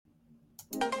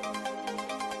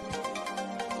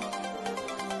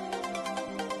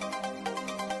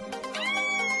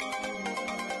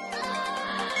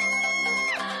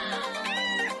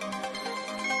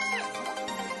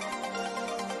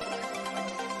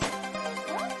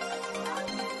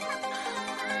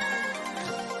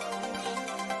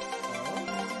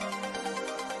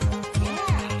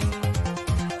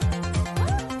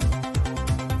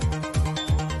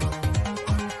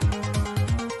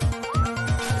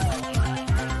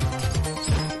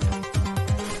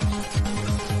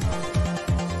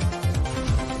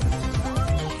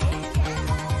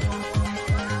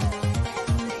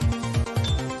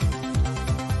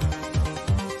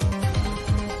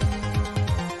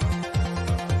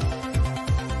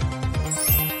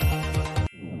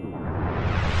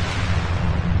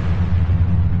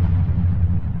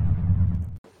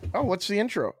Oh, what's the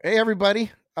intro? Hey,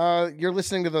 everybody. You're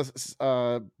listening to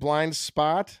the Blind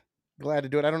Spot. Glad to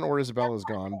do it. I don't know where Isabella's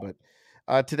gone,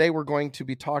 but today we're going to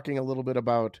be talking a little bit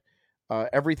about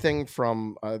everything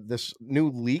from this new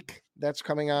leak that's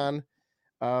coming on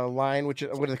line, which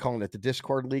what are they calling it? The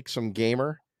Discord leak. Some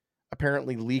gamer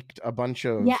apparently leaked a bunch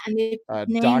Yeah, of and they've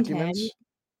named him. documents.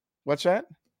 What's that?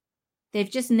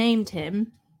 They've just named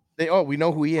him. We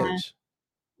know who he is.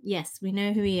 Yes, we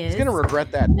know who he is. He's going to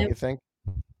regret that, don't you think?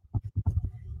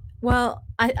 Well,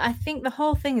 I think the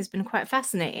whole thing has been quite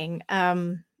fascinating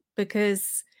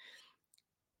because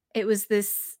it was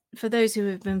this, for those who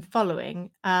have been following,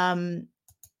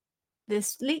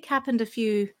 this leak happened a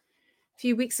few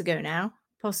weeks ago now,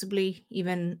 possibly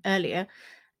even earlier.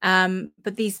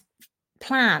 But these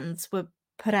plans were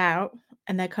put out,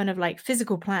 and they're kind of like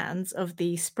physical plans of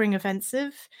the spring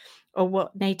offensive, or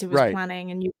what NATO was planning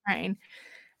in Ukraine.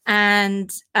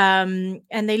 And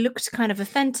they looked kind of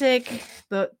authentic,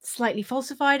 but slightly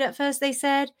falsified at first, they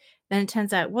said. Then it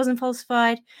turns out it wasn't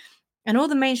falsified. And all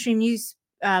the mainstream news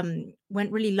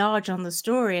went really large on the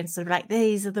story and sort of like,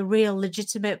 these are the real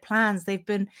legitimate plans. They've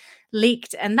been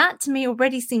leaked. And that to me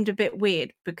already seemed a bit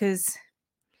weird, because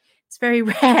it's very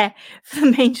rare for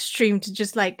the mainstream to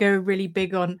just like go really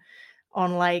big on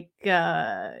like,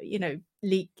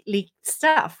 leaked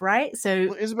stuff, right? So,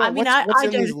 well, Isabel, I mean, what's I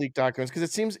in don't. these leaked documents? Because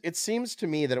it seems to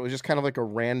me that it was just kind of like a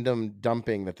random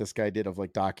dumping that this guy did of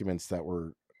like documents that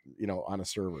were, on a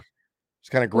server.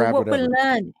 Just kind of grab whatever.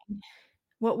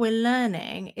 What we're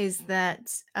learning is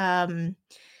that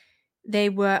they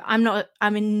were.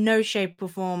 I'm in no shape or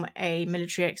form a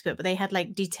military expert, but they had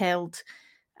like detailed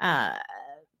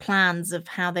plans of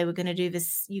how they were going to do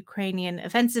this Ukrainian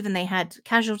offensive, and they had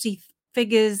casualty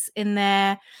figures in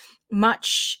there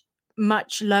much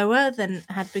lower than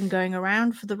had been going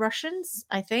around for the Russians,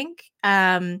 I think.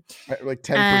 Like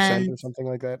 10% or something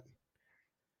like that.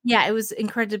 Yeah, it was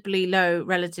incredibly low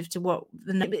relative to what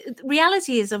the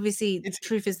reality is. Obviously,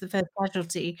 truth is the first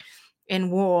casualty in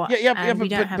war. Yeah, we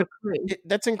don't have a clue.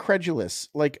 That's incredulous.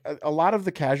 Like a lot of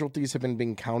the casualties have been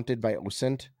being counted by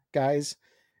OSINT guys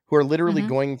who are literally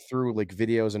going through like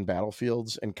videos and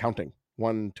battlefields and counting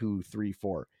 1, 2, 3,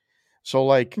 4. So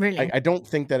like, really? I don't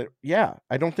think that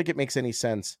I don't think it makes any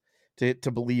sense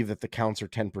to believe that the counts are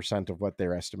 10% of what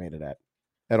they're estimated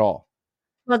at all.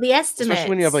 Well, the estimates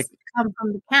come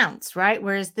from the counts, right?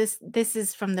 Whereas this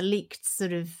is from the leaked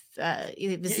sort of. I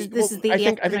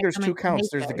think there's two counts.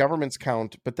 There's the government's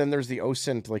count, but then there's the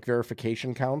OSINT like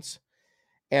verification counts,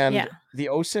 and the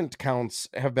OSINT counts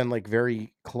have been like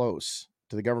very close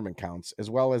to the government counts, as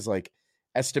well as like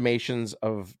estimations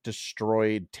of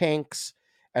destroyed tanks,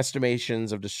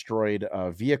 estimations of destroyed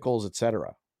vehicles,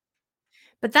 etc.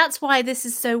 But that's why this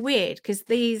is so weird, because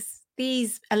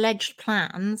these alleged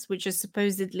plans, which are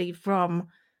supposedly from,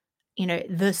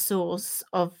 the source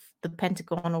of the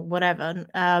Pentagon or whatever,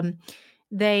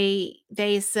 they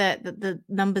assert that the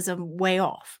numbers are way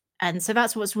off. And so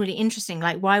that's what's really interesting.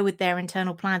 Like, why would their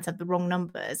internal plans have the wrong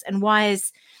numbers? And why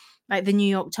is like the New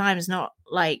York Times not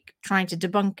like trying to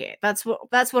debunk it? That's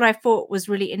what I thought was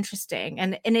really interesting.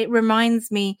 And it reminds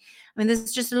me, I mean,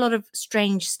 there's just a lot of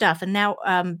strange stuff. And now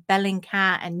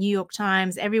Bellingcat and New York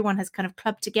Times, everyone has kind of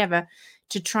clubbed together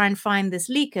to try and find this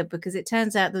leaker, because it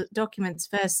turns out the documents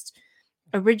first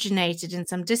originated in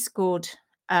some Discord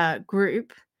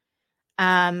group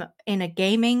in a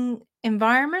gaming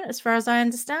environment, as far as I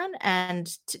understand, and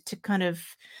to kind of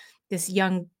this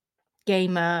young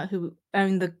gamer who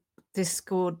owned the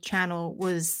Discord channel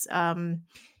was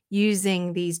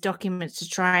using these documents to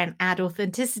try and add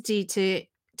authenticity to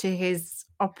his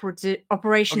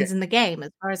operations in the game,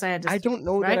 as far as I understand. I don't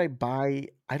know that I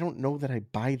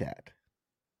buy that.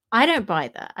 I don't buy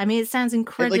that. I mean, it sounds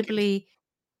incredibly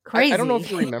crazy. I don't know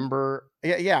if you remember.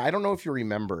 Yeah, I don't know if you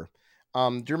remember.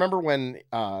 Do you remember when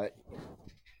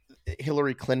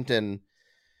Hillary Clinton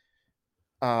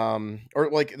or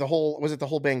like the whole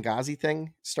Benghazi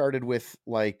thing started with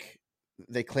like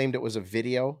they claimed it was a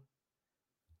video?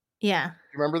 Yeah.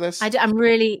 You remember this? I'm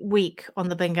really weak on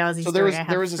the Benghazi story. So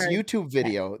there was this YouTube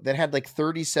video that had like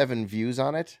 37 views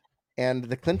on it, and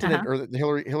the Clinton or the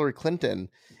Hillary Clinton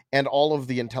and all of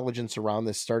the intelligence around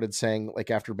this started saying, like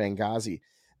after Benghazi,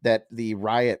 that the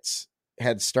riots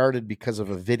had started because of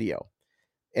a video.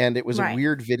 And it was a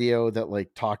weird video that like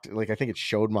talked, like I think it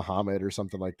showed Muhammad or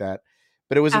something like that.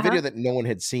 But it was a video that no one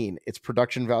had seen. Its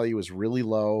production value was really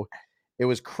low. It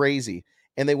was crazy.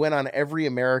 And they went on every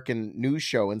American news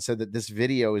show and said that this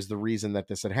video is the reason that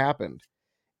this had happened.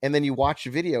 And then you watch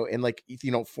the video and like,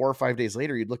 4 or 5 days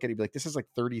later, you'd look at it and be like, this is like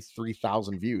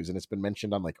 33,000 views. And it's been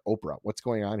mentioned on like Oprah. What's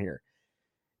going on here?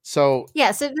 So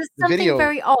yeah, so there's something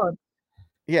very odd.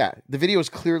 Yeah, the video is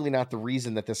clearly not the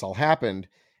reason that this all happened.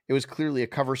 It was clearly a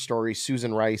cover story.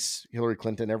 Susan Rice, Hillary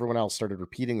Clinton, everyone else started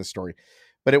repeating the story,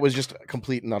 but it was just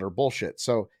complete and utter bullshit.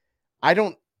 So I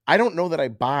don't know that I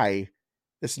buy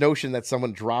this notion that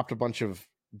someone dropped a bunch of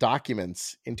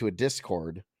documents into a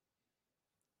Discord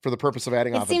for the purpose of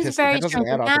adding It seems authenticity. very That doesn't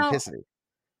strange. add authenticity.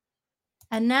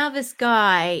 And now this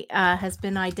guy has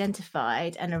been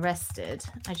identified and arrested.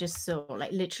 I just saw,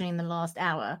 like, literally in the last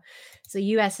hour. So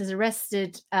US has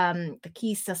arrested the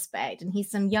key suspect, and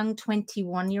he's some young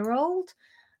 21-year-old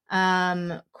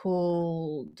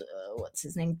called, what's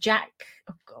his name? Jack.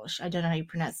 Oh gosh, I don't know how you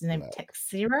pronounce his name.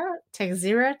 Teixeira,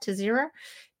 Teixeira, Teixeira.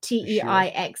 But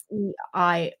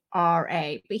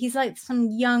he's like some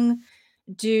young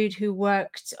dude who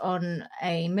worked on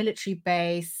a military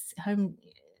base, home.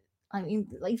 I mean,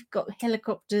 like, you've got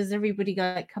helicopters, everybody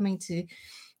like coming to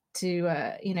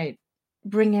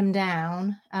bring him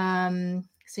down.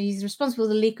 So he's responsible for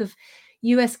the leak of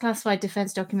U.S. classified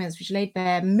defense documents, which laid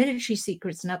bare military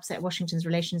secrets and upset Washington's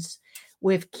relations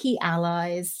with key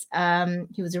allies.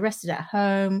 He was arrested at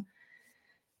home.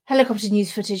 Helicopter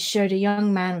news footage showed a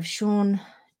young man with shorn,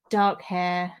 dark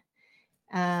hair.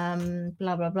 Blah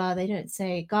blah blah. They don't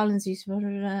say Garland's use.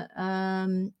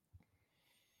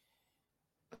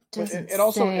 It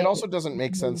also doesn't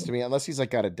make sense to me unless he's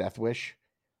like got a death wish.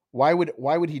 Why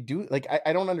would he do, like,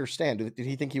 I don't understand. Did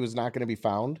he think he was not going to be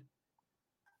found?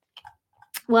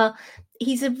 Well,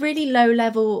 he's a really low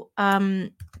level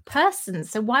person,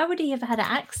 so why would he have had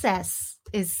access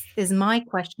is my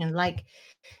question. Like,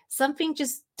 something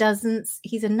just doesn't.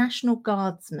 He's a National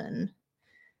Guardsman.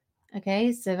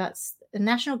 Okay, so that's a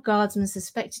National Guardsman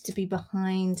suspected to be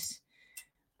behind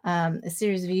a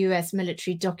series of US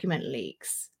military document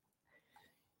leaks.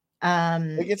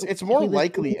 Like, it's more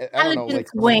likely, I don't know, like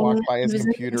someone walked by his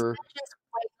computer. Of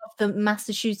the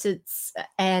Massachusetts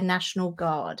Air National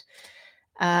Guard.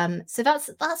 So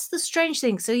that's the strange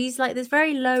thing. So he's like this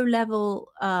very low level,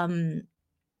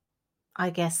 I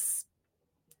guess,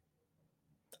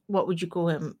 what would you call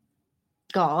him,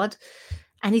 guard,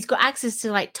 and he's got access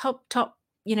to like top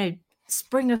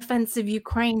spring offensive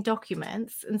Ukraine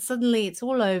documents, and suddenly it's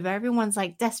all over. Everyone's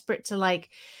like desperate to,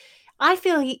 like, I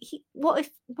feel he what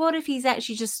if he's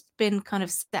actually just been kind of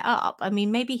set up? I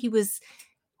mean, maybe he was.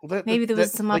 Maybe there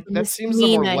was some other that seems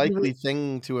the more likely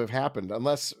thing to have happened,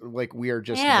 unless like we are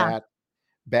just that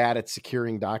bad at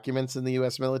securing documents in the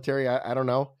U.S. military. I don't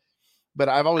know, but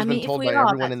I've always been told by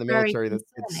everyone in the military that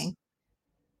it's.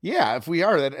 Yeah, if we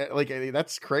are, that like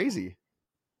that's crazy.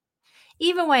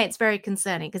 Either way, it's very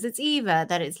concerning because it's either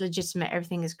that it's legitimate,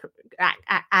 everything is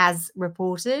as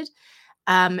reported,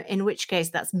 in which case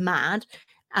that's mad.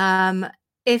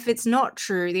 If it's not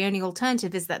true, the only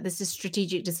alternative is that this is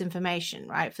strategic disinformation,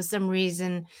 right? For some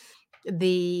reason,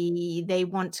 they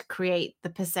want to create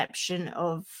the perception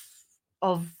of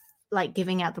like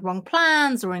giving out the wrong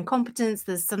plans or incompetence.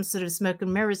 There's some sort of smoke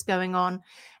and mirrors going on,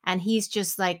 and he's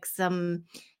just like some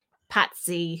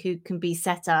patsy who can be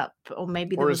set up, or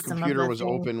maybe there was his computer was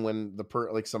open when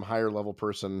like some higher level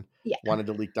person wanted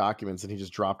to leak documents, and he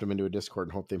just dropped them into a Discord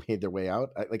and hoped they made their way out.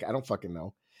 I don't fucking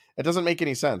know. It doesn't make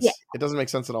any sense. Yeah. It doesn't make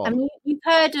sense at all. I mean, you've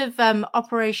heard of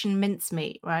Operation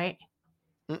Mincemeat, right?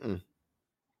 Mm-mm.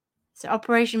 So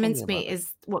Operation Mincemeat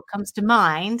is what comes to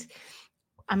mind.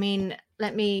 I mean,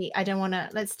 let's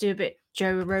do a bit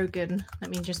Joe Rogan. Let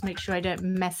me just make sure I don't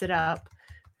mess it up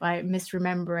by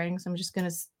misremembering. So I'm just going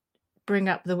to bring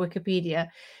up the Wikipedia.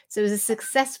 So it was a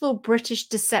successful British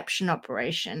deception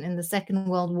operation in the Second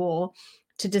World War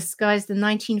to disguise the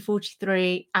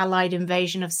 1943 Allied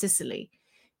invasion of Sicily.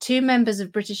 2 members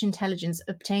of British intelligence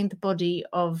obtained the body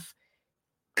of,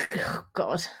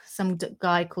 some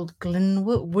guy called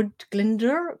Glinder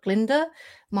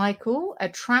Michael, a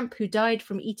tramp who died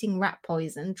from eating rat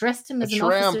poison, dressed him as an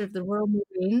officer of the Royal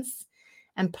Marines,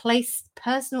 and placed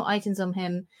personal items on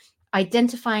him,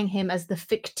 identifying him as the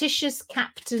fictitious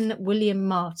Captain William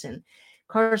Martin.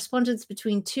 Correspondence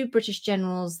between 2 British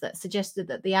generals that suggested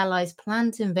that the Allies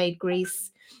planned to invade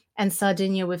Greece and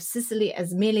Sardinia, with Sicily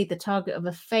as merely the target of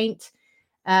a feint,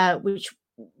 which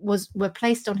were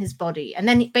placed on his body. And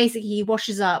then basically he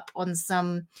washes up on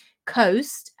some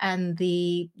coast, and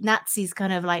the Nazis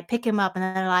kind of like pick him up, and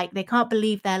they're like, they can't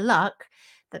believe their luck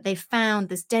that they found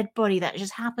this dead body that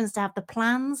just happens to have the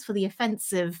plans for the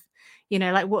offensive,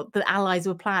 like what the Allies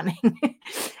were planning.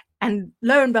 And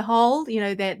lo and behold,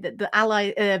 the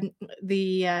Allies,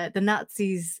 the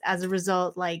Nazis, as a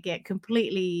result, like get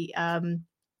completely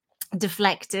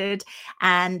deflected,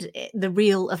 and the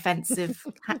real offensive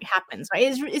happens, right?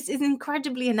 It's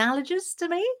incredibly analogous to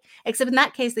me, except in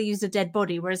that case they used a dead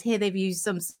body, whereas here they've used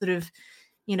some sort of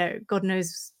God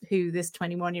knows who this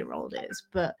 21-year-old is.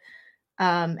 But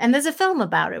and there's a film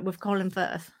about it with Colin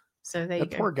Firth. So there you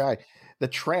That go. poor guy. The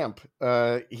tramp,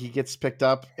 he gets picked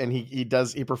up and he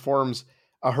performs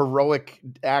a heroic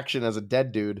action as a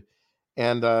dead dude,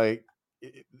 and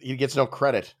he gets no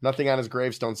credit. Nothing on his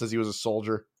gravestone says he was a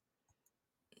soldier.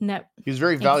 No, He was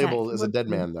very valuable exactly. as a dead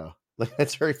man, though. Like,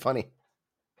 that's very funny.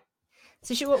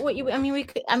 So so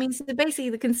basically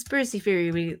the conspiracy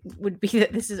theory would be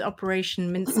that this is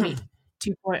Operation Mincemeat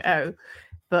 2.0,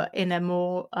 but in a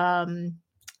more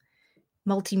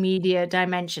multimedia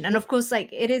dimension. And of course, like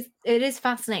it is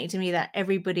fascinating to me that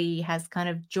everybody has kind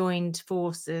of joined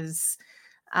forces,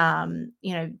 New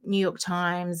York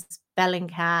Times,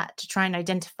 Bellingcat, to try and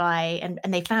identify, and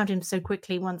they found him so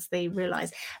quickly once they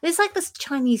realized. It's like this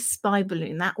Chinese spy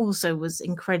balloon that also was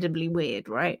incredibly weird,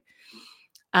 right?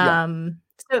 Yeah.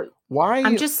 So Why?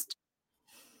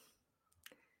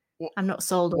 I'm not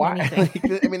sold on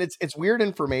anything. I mean, it's weird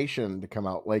information to come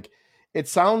out. Like, it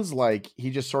sounds like he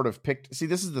just sort of picked. See,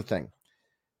 this is the thing.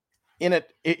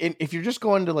 If you're just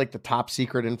going to like the top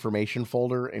secret information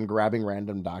folder and grabbing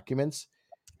random documents,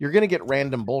 you're going to get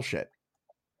random bullshit.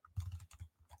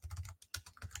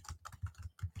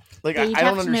 Like, Yeah, I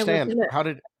don't understand how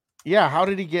did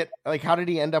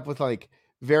he end up with like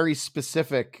very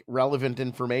specific, relevant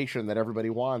information that everybody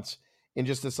wants in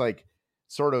just this like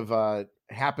sort of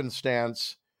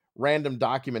happenstance random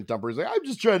document dumper? He's like, I'm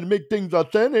just trying to make things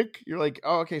authentic. You're like,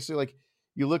 oh, okay, so like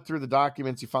you look through the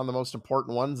documents, you found the most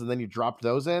important ones, and then you dropped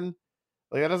those in.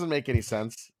 Like, that doesn't make any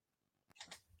sense.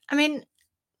 I mean,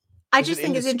 I just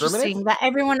think it's interesting that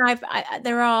everyone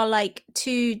there are like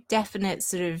two definite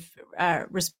sort of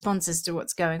responses to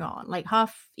what's going on. Like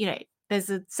there's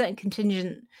a certain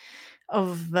contingent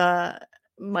of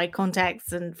my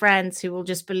contacts and friends who will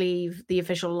just believe the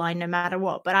official line no matter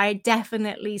what. But I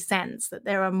definitely sense that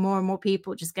there are more and more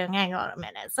people just going, hang on a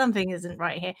minute, something isn't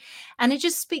right here. And it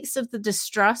just speaks of the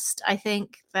distrust, I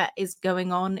think, that is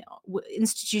going on,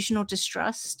 institutional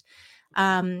distrust.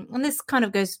 And this kind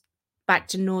of goes back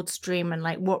to Nord Stream and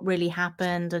like what really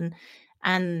happened.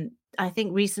 And I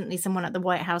think recently someone at the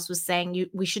White House was saying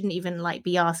we shouldn't even like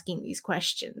be asking these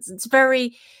questions. It's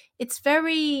very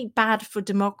bad for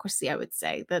democracy, I would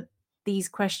say, that these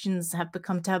questions have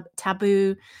become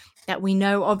taboo, that we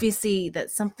know obviously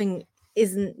that something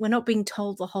we're not being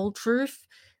told the whole truth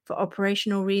for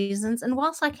operational reasons. And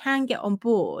whilst I can get on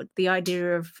board the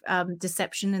idea of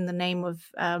deception in the name of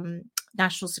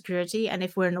national security, and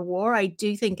if we're in a war, I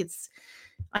don't think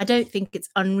it's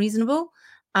unreasonable.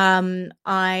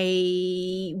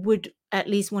 I would at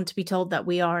least want to be told that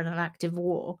we are in an active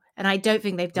war, and I don't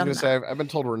think they've done that. Say, I've been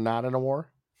told we're not in a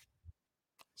war,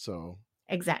 so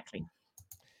exactly.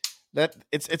 That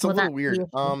it's a little weird.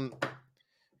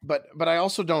 But I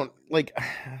also don't like.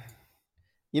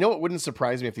 It wouldn't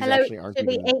surprise me if these actually aren't. To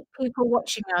the 8 people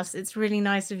watching us, it's really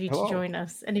nice of you to join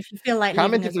us. And if you feel like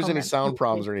comment if there's any sound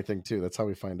problems or anything too. That's how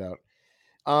we find out.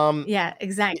 Yeah,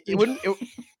 exactly.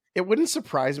 It wouldn't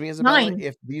surprise me, Isabella,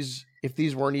 if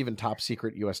these weren't even top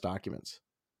secret U.S. documents.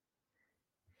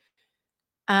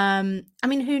 I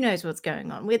mean, who knows what's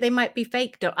going on? They might be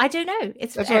fake. I don't know.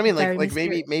 That's what I mean. Like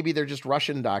maybe they're just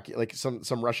Russian like some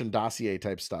Russian dossier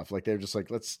type stuff. Like they're just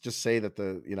like, let's just say that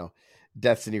the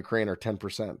deaths in Ukraine are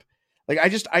 10%. Like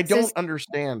I don't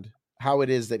understand how it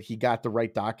is that he got the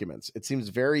right documents. It seems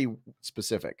very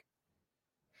specific.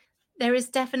 There is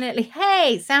definitely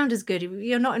sound is good.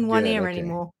 You're not in one ear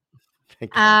anymore.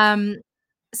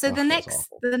 So the next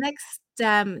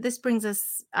this brings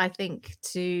us, I think,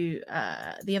 to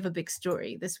the other big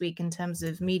story this week in terms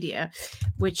of media,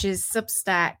 which is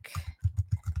Substack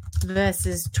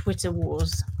versus Twitter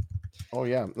wars. Oh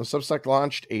yeah, the Substack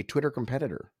launched a Twitter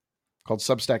competitor called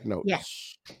Substack Notes.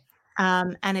 Yes.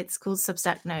 And it's called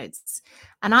Substack Notes.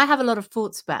 And I have a lot of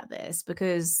thoughts about this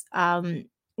because when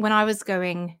I was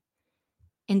going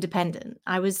independent,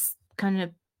 I was kind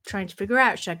of trying to figure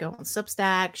out, should I go on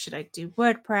Substack? Should I do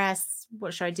WordPress?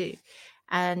 What should I do?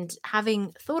 And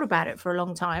having thought about it for a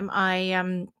long time,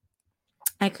 I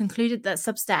concluded that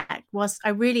Substack I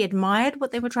really admired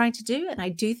what they were trying to do. And I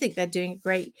do think they're doing a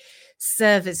great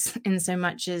service in so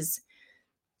much as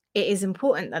it is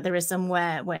important that there is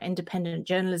somewhere where independent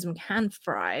journalism can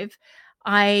thrive.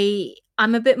 I'm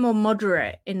a bit more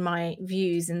moderate in my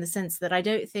views in the sense that I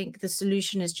don't think the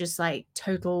solution is just like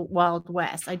total Wild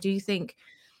West. I do think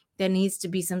there needs to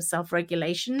be some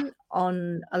self-regulation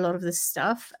on a lot of this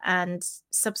stuff, and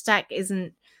Substack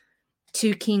isn't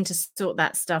too keen to sort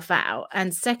that stuff out.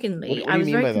 And secondly, what do you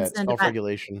mean by that?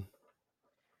 Self-regulation?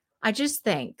 I just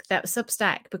think that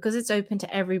Substack, because it's open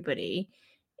to everybody,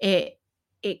 it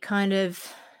kind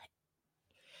of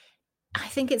I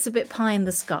think it's a bit pie in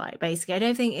the sky, basically. I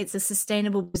don't think it's a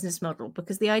sustainable business model,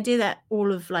 because the idea that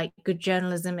all of like good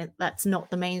journalism that's not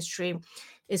the mainstream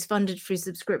is funded through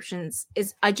subscriptions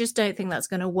is, I just don't think that's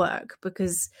going to work,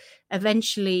 because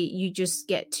eventually you just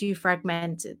get too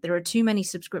fragmented. There are too many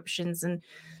subscriptions, and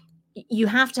you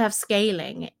have to have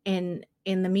scaling in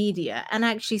the media, and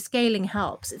actually scaling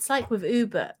helps. It's like with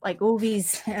Uber, like all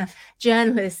these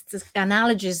journalists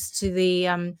analogies to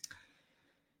the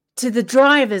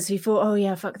drivers who thought, oh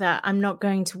yeah, fuck that, I'm not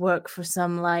going to work for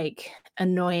some like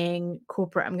annoying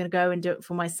corporate, I'm going to go and do it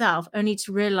for myself, only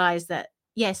to realize that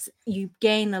yes, you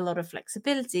gain a lot of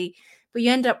flexibility, but you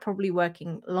end up probably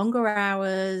working longer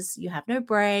hours, you have no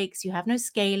breaks, you have no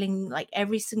scaling, like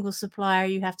every single supplier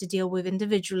you have to deal with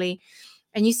individually.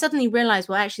 And you suddenly realize,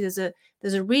 well, actually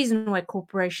there's a reason why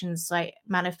corporations like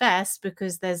manifest,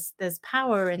 because there's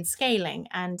power in scaling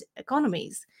and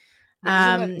economies.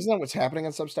 But isn't that what's happening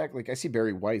on Substack? Like I see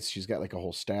Barry Weiss, she's got like a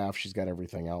whole staff, she's got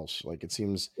everything else. Like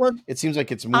Well, it seems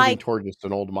like it's moving I toward just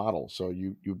an old model. So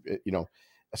you know,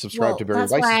 subscribe to well, Barry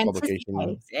that's why Weiss's I publication.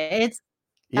 anticipate it.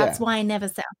 That's Yeah, why I never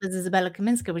set up as Isabella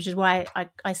Kaminska, which is why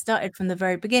I started from the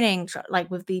very beginning, like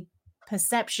with the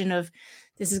perception of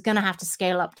this is going to have to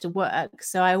scale up to work.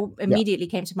 So I yeah. immediately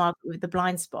came to market with the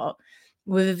blind spot,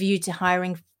 with a view to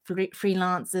hiring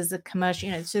freelancers, a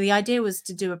commercial, so the idea was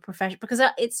to do a profession, because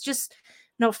it's just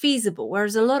not feasible.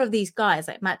 Whereas a lot of these guys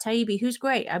like Matt Taibbi, who's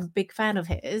great, I'm a big fan of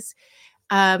his,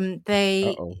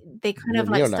 they Uh-oh. kind of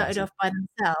like started Neo-Nazi. off by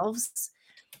themselves.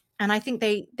 And I think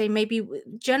they maybe,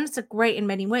 journalists are great in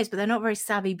many ways, but they're not very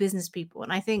savvy business people.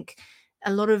 And I think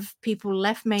a lot of people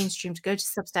left mainstream to go to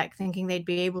Substack thinking they'd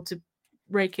be able to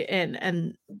rake it in,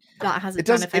 and that hasn't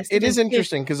It manifested. is And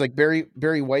interesting because like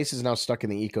Barry Weiss is now stuck in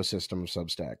the ecosystem of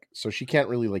Substack, so she can't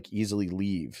really like easily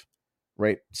leave.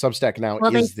 Right? Substack now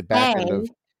well, is the back end of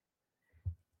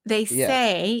they yeah,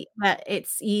 say that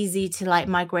it's easy to like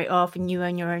migrate off, and you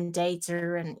own your own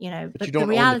data, and but you but the don't own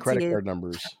the reality credit is, card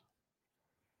numbers.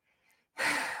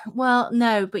 well,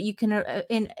 no, but you can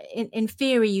in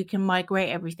theory you can migrate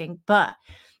everything, but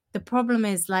the problem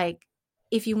is, like,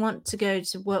 if you want to go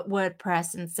to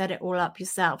WordPress and set it all up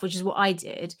yourself, which is what I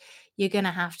did, you're going to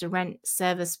have to rent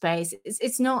server space.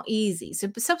 It's not easy. So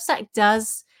Substack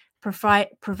does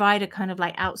provide a kind of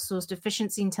like outsourced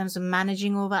efficiency in terms of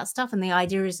managing all that stuff. And the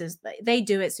idea is they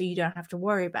do it so you don't have to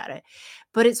worry about it.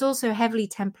 But it's also heavily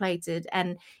templated.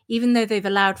 And even though they've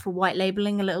allowed for white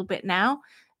labeling a little bit now,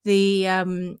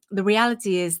 the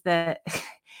reality is that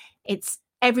it's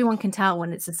everyone can tell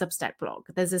when it's a Substack blog.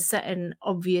 There's a certain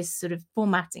obvious sort of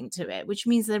formatting to it, which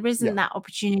means there isn't Yeah. that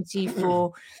opportunity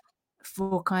for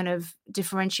kind of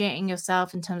differentiating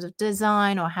yourself in terms of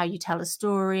design, or how you tell a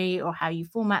story, or how you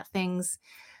format things.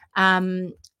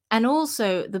 And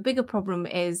also the bigger problem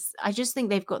is, I just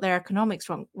think they've got their economics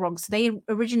wrong. So they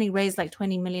originally raised like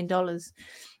 $20 million.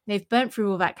 They've burnt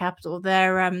through all that capital.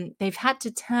 They've had to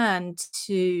turn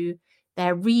to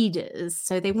their readers.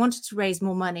 So they wanted to raise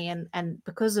more money, and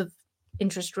because of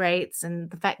interest rates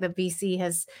and the fact that VC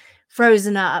has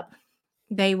frozen up,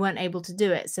 they weren't able to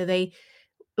do it. So they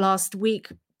last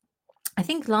week or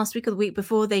the week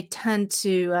before, they turned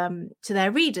to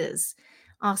their readers,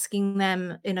 asking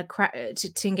them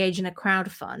to engage in a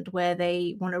crowd fund where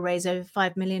they want to raise over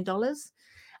 $5 million.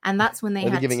 And that's when they Are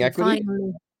they had giving to equity?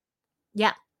 finally,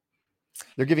 yeah.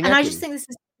 They're giving And I just equity. think this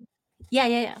is,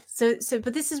 yeah.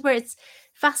 But this is where it's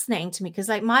fascinating to me, because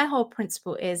like my whole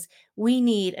principle is we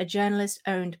need a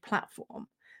journalist-owned platform,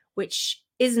 which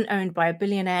isn't owned by a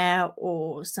billionaire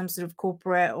or some sort of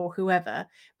corporate or whoever,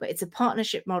 but it's a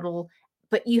partnership model.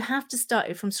 But you have to start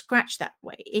it from scratch that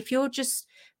way. If you're just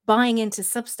buying into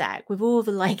Substack with all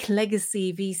the like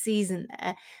legacy VCs in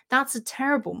there, that's a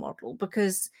terrible model,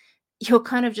 because you're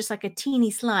kind of just like a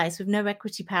teeny slice with no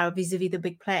equity power vis-a-vis the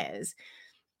big players.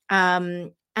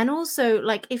 And also,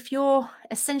 like, if you're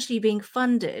essentially being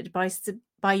funded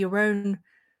by your own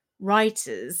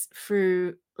writers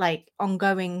through like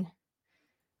ongoing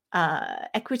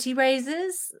equity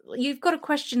raises, you've got to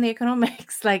question the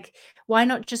economics. Like, why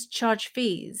not just charge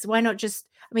fees? Why not just,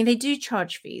 I mean, they do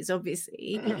charge fees,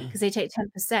 obviously, because they take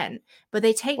 10%, but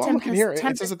they take Well, I'm looking here.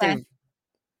 It says that 10%.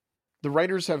 the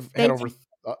writers have They had over take,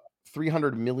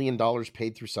 $300 million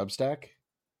paid through Substack.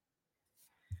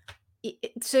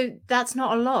 so that's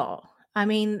not a lot. I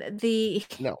mean,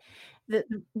 No. the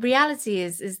reality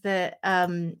is that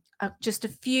just a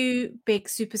few big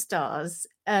superstars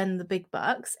earn the big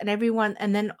bucks, and everyone,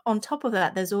 and then on top of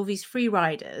that, there's all these free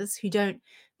riders who don't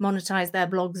monetize their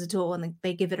blogs at all, and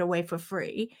they give it away for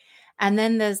free. And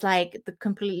then there's like the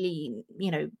completely,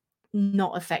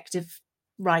 not effective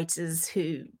writers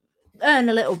who earn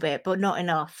a little bit, but not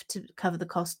enough to cover the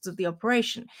costs of the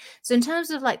operation. So in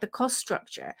terms of like the cost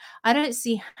structure, I don't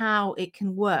see how it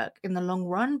can work in the long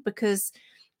run, because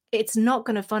it's not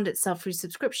going to fund itself through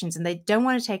subscriptions, and they don't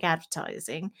want to take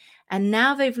advertising. And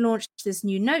now they've launched this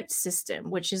new notes system,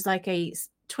 which is like a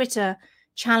Twitter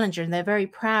challenger, and they're very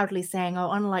proudly saying,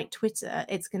 oh, unlike Twitter,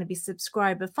 it's going to be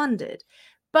subscriber funded.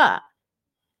 But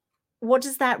what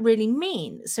does that really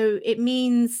mean? So it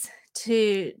means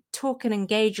to talk and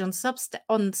engage on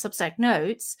Substack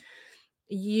Notes,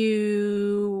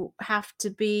 you have to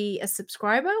be a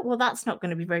subscriber. Well, that's not going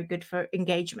to be very good for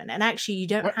engagement. And actually, you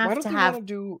don't Why have don't to they want have. to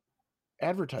do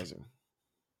advertising?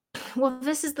 Well,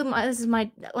 this is my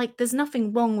like. There's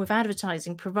nothing wrong with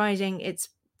advertising, providing it's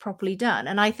properly done.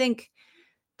 And I think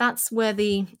that's where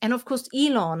and of course,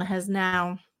 Elon has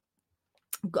now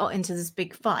got into this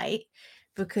big fight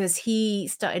because he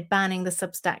started banning the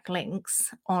Substack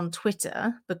links on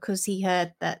Twitter, because he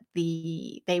heard that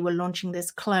they were launching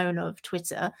this clone of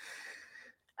Twitter.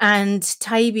 And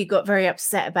Taibbi got very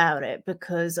upset about it,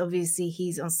 because obviously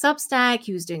he's on Substack,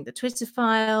 he was doing the Twitter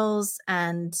files,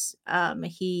 and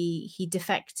he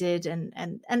defected,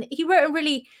 and he wrote a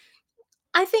really,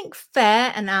 I think,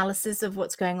 fair analysis of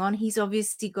what's going on. He's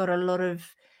obviously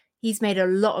he's made a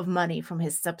lot of money from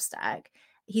his Substack.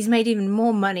 He's made even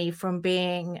more money from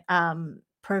being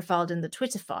profiled in the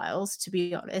Twitter files, to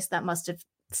be honest. That must have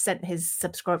sent his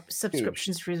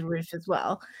subscriptions through the roof as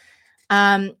well.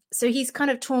 So he's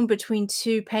kind of torn between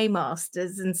two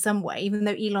paymasters in some way, even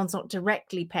though Elon's not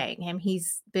directly paying him.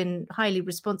 He's been highly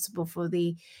responsible for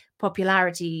the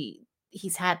popularity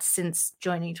he's had since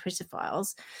joining Twitter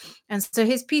files. And so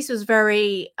his piece was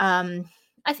very,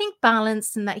 I think,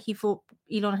 balanced, in that he thought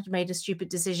Elon had made a stupid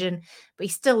decision, but he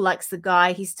still likes the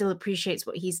guy. He still appreciates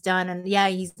what he's done. And yeah,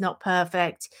 he's not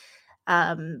perfect.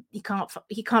 He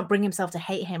can't bring himself to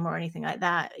hate him or anything like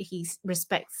that. He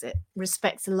respects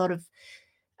a lot of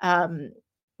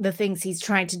the things he's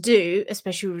trying to do,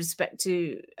 especially with respect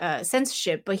to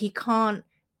censorship, but he can't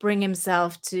bring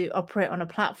himself to operate on a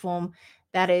platform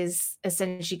that is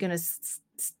essentially going to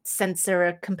censor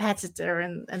a competitor.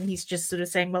 And he's just sort of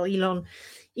saying, well, Elon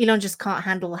just can't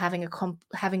handle having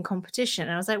competition.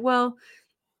 And I was like, well,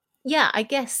 yeah, I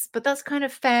guess, but that's kind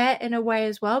of fair in a way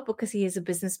as well, because he is a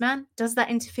businessman. Does that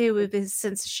interfere with his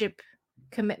censorship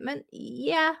commitment?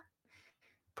 Yeah,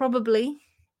 probably.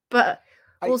 But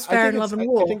all's fair in love and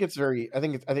war. I think it's very. I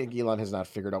think Elon has not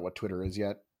figured out what Twitter is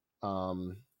yet,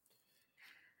 and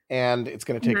it's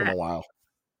going to take him a while,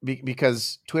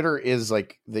 because Twitter is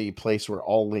like the place where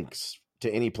all links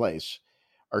to any place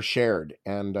are shared,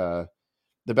 and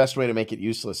the best way to make it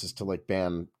useless is to like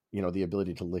ban, the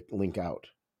ability to link out.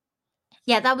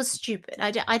 Yeah, that was stupid.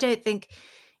 I don't think,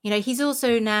 he's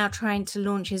also now trying to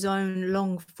launch his own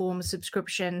long form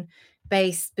subscription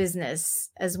based business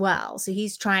as well. So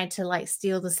he's trying to like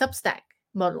steal the Substack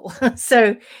model.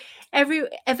 So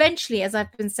eventually, as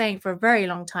I've been saying for a very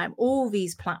long time, all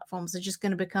these platforms are just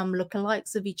going to become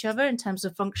lookalikes of each other in terms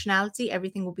of functionality.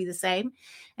 Everything will be the same.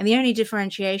 And the only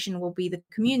differentiation will be the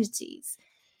communities.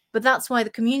 But that's why the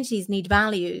communities need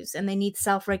values, and they need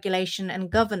self-regulation and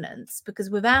governance, because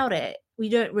without it, we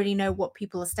don't really know what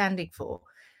people are standing for.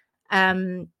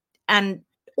 And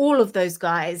all of those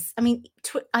guys, I mean,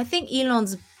 I think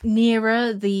Elon's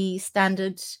nearer the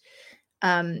standard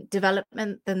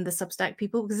development than the Substack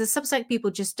people, because the Substack people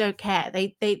just don't care.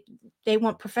 They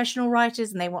want professional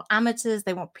writers, and they want amateurs.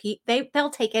 They'll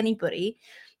take anybody.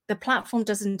 The platform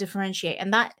doesn't differentiate,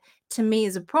 and that, to me,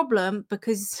 is a problem,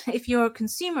 because if you're a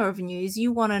consumer of news,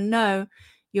 you want to know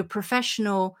your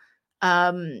professional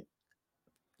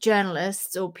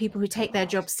journalists, or people who take their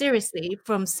job seriously,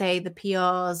 from, say, the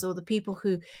PRs or the people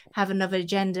who have another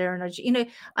agenda. And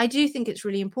I do think it's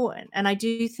really important, and I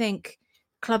do think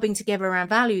clubbing together around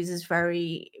values is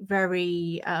very,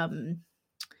 very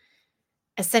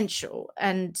essential.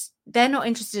 And they're not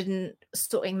interested in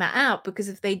sorting that out, because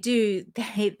if they do,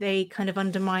 they kind of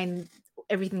undermine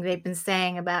everything they've been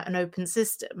saying about an open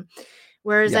system.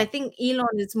 Whereas I think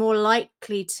Elon is more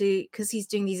likely to, because he's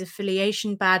doing these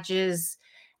affiliation badges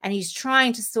and he's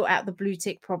trying to sort out the blue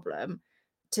tick problem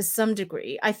to some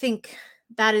degree. I think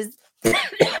that is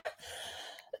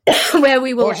where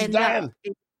we will end up.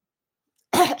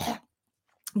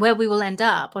 Where we will end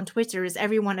up on Twitter is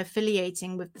everyone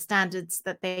affiliating with the standards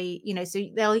that they, so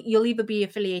you'll either be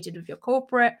affiliated with your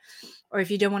corporate, or if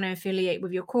you don't want to affiliate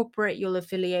with your corporate, you'll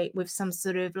affiliate with some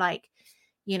sort of like,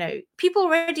 people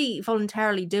already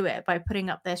voluntarily do it by putting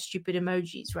up their stupid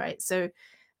emojis, right? So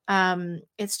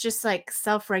it's just like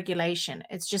self-regulation.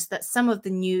 It's just that some of the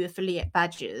new affiliate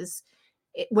badges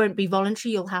it won't be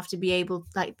voluntary. You'll have to be able,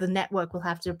 like, the network will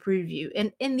have to approve you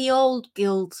in the old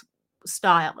guild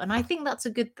style, and I think that's a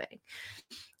good thing.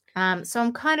 So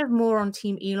I'm kind of more on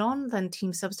Team Elon than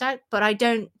Team Substack, but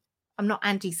I'm not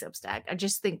anti-Substack. I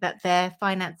just think that their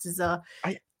finances are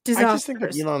I just think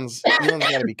that disastrous. Elon's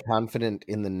got to be confident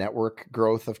in the network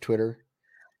growth of Twitter.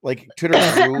 Like, Twitter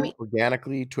grew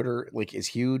organically. Twitter, like, is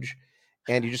huge,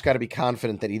 and you just got to be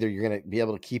confident that either you're going to be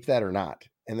able to keep that or not,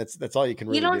 and that's all you can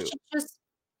really Elon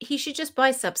do. should just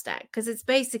buy Substack, because it's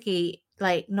basically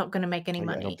like not going to make any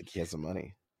money. I don't think he has the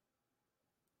money.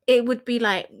 It would be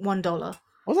like $1.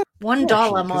 Well, that's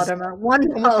 $1, Mortimer.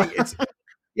 $1.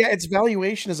 Its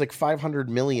valuation is like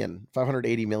 580 million.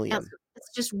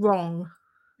 It's just wrong.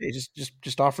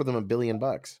 Just offer them $1 billion.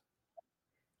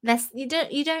 You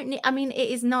don't need, I mean, it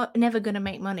is never going to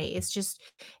make money. It's just,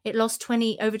 it lost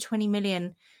over 20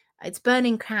 million. It's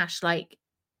burning cash like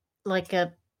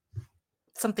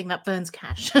something that burns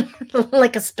cash,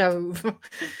 like a stove.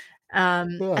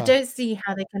 I don't see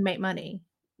how they can make money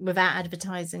without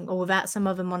advertising or without some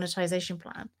other monetization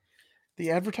plan. The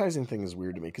advertising thing is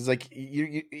weird to me, because like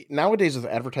you nowadays with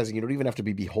advertising, you don't even have to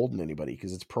be beholden to anybody,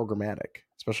 because it's programmatic,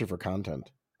 especially for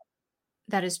content.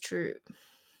 That is true.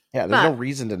 Yeah, there's no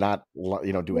reason to not,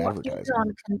 do advertising. What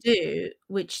Elon can do,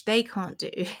 which they can't do,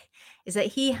 is that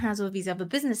he has all these other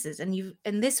businesses, and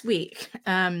this week,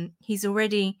 he's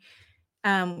already,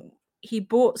 he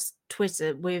bought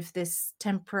Twitter with this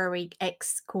temporary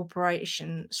X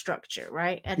corporation structure,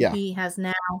 right? And he has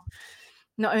now,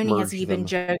 not only has he been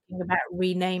joking about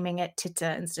renaming it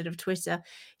Twitter instead of Twitter,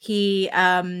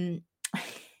 that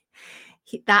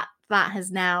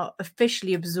has now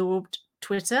officially absorbed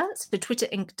Twitter. So Twitter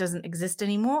Inc. doesn't exist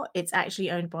anymore. It's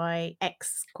actually owned by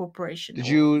X Corporation. Did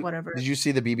you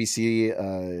see the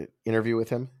BBC interview with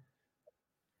him?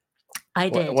 I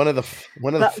did. One of the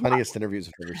funniest interviews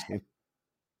I've ever seen.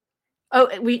 Oh,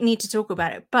 we need to talk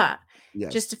about it. But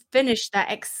just to finish that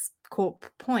X Corp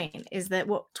point, is that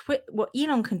what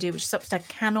Elon can do, which Substack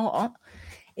cannot,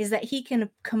 is that he can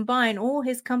combine all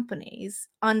his companies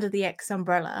under the X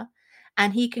umbrella,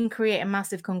 and he can create a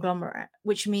massive conglomerate,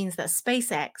 which means that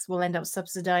SpaceX will end up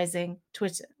subsidizing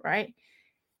Twitter, right?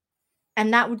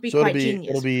 And that would be quite genius.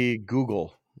 It'll be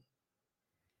Google.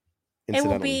 It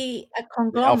will be a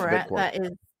conglomerate that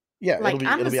is like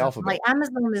Amazon. It'll be Alphabet. Like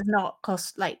Amazon is not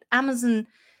Amazon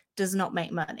does not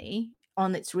make money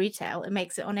on its retail. It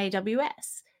makes it on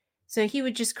AWS. So he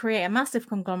would just create a massive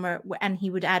conglomerate, and he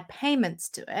would add payments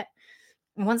to it.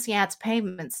 And once he adds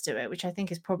payments to it, which I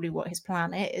think is probably what his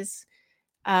plan is,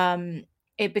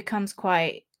 it becomes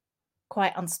quite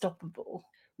unstoppable.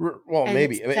 Well, and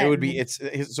maybe it would be. So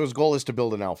his goal is to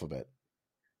build an alphabet.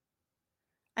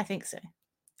 I think so,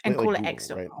 and call it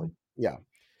X.com. Right? Yeah,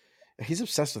 he's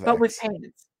obsessed with but X. with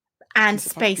payments and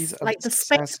space, like the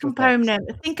space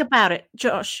component. Think about it,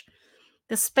 Josh.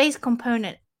 The space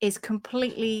component is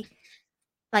completely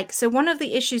like, so. One of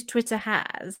the issues Twitter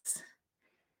has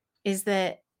is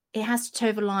that it has to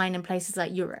toe the line in places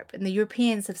like Europe, and the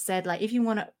Europeans have said, like, if you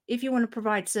want to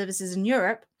provide services in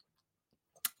Europe,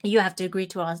 you have to agree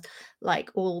to us, like,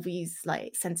 all these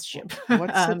like censorship.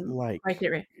 What's it like,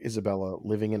 criteria. Isabella,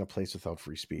 living in a place without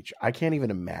free speech? I can't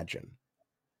even imagine.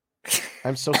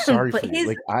 I'm so sorry for you.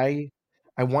 Like,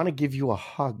 I want to give you a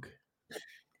hug.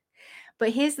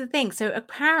 But here's the thing. So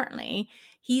apparently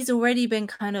he's already been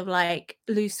kind of like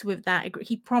loose with that.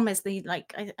 He promised I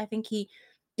think he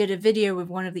did a video with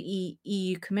one of the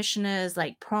EU commissioners,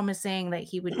 like promising that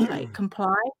he would like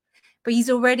comply. But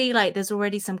he's already there's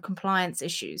already some compliance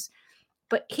issues.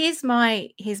 But here's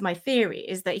my theory,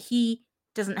 is that he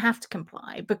doesn't have to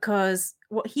comply, because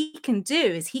what he can do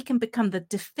is he can become the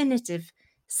definitive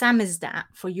samizdat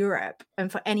for Europe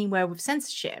and for anywhere with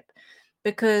censorship,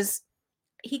 because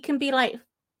he can be like,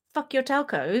 fuck your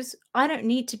telcos. I don't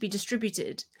need to be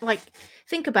distributed. Like,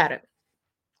 think about it.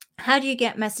 How do you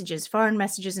get foreign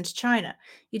messages into China?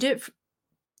 You do it.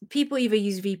 People either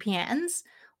use VPNs,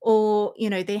 or,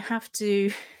 they have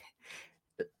to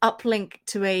uplink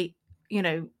to a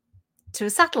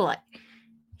satellite.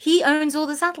 He owns all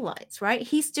the satellites, right?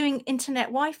 He's doing internet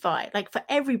Wi-Fi, like, for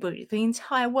everybody, the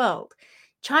entire world.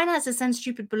 China has to send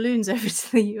stupid balloons over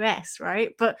to the US,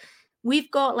 right? But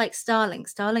we've got like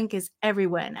Starlink. Starlink is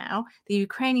everywhere now. The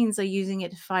Ukrainians are using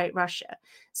it to fight Russia.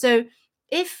 So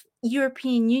if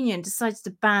European Union decides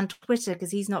to ban Twitter because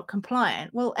he's not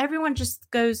compliant, well, everyone just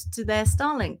goes to their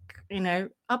Starlink,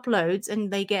 uploads,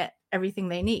 and they get everything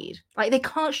they need. Like, they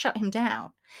can't shut him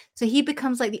down. So he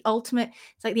becomes like the ultimate.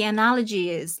 It's like, the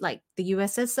analogy is like the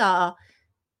USSR,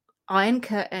 Iron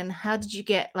Curtain. How did you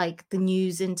get like the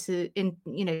news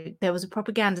there was a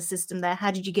propaganda system there.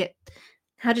 How did you get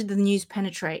How did the news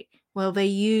penetrate? Well, they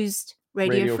used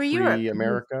Radio Radio Free Europe. Free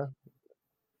America,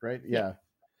 right? Yeah.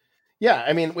 Yeah.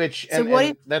 I mean, which So what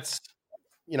if and that's,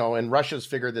 and Russia's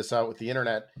figured this out with the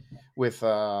internet, with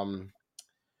God,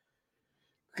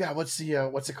 what's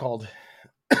it called?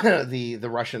 the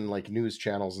Russian like news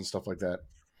channels and stuff like that.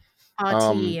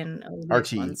 RT and all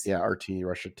those RT, ones? yeah, RT,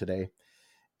 Russia Today.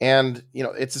 And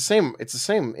it's the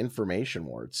same information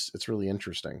war. It's really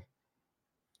interesting.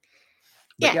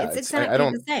 But Yeah, yeah, it's I exactly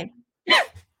don't. the same.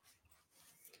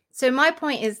 So my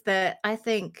point is that I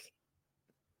think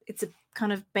it's a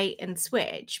kind of bait and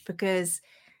switch, because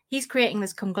he's creating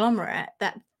this conglomerate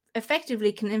that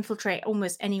effectively can infiltrate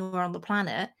almost anywhere on the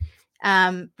planet,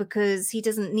 because he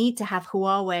doesn't need to have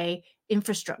Huawei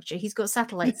infrastructure. He's got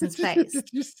satellites in space.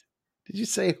 Did you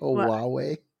say Well,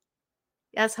 Huawei?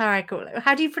 that's how I call it.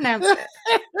 How do you pronounce it?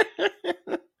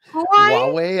 Hawaii?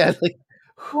 Huawei? I like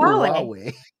Huawei.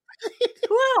 Huawei.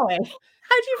 Huawei.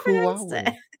 How do you pronounce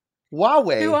it?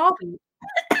 Huawei. Huawei.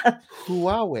 Huawei.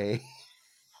 Huawei.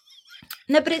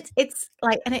 No, but it's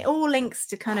like, and it all links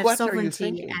to kind of What are you sovereignty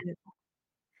thinking?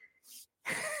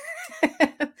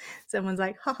 and someone's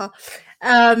like, haha.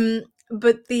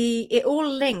 But it all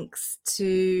links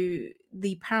to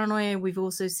the paranoia we've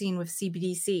also seen with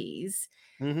CBDCs,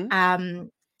 Mm-hmm.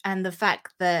 and the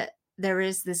fact that there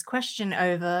is this question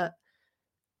over,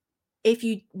 if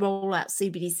you roll out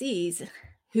CBDCs,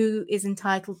 who is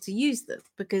entitled to use them?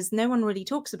 Because no one really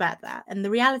talks about that. And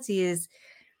the reality is,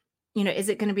 is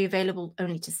it going to be available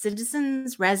only to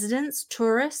citizens, residents,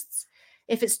 tourists?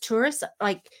 If it's tourists,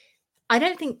 like, I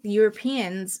don't think the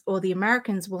Europeans or the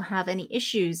Americans will have any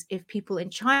issues if people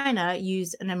in China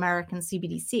use an American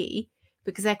CBDC,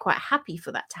 because they're quite happy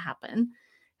for that to happen.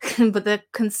 But the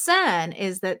concern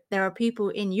is that there are people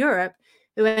in Europe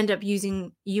who end up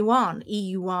using yuan,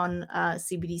 e-yuan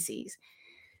CBDCs,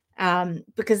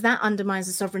 because that undermines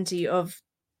the sovereignty of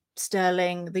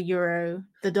sterling, the euro,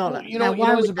 the Well, dollar. Now,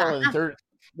 why would that Isabella, happen?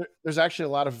 there's actually a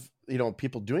lot of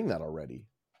people doing that already.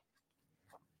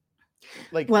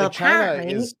 Well, Like China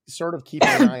apparently, is sort of keeping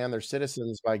an eye on their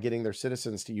citizens by getting their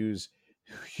citizens to use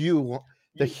the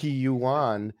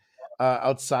yuan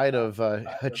outside of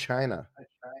China.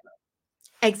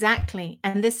 exactly.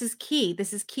 And this is key.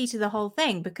 This is key to the whole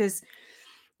thing, because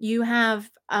you have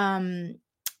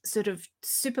sort of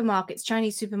supermarkets,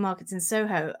 Chinese supermarkets in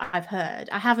Soho, I've heard.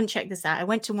 I haven't checked this out. I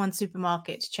went to one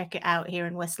supermarket to check it out here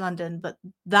in West London, but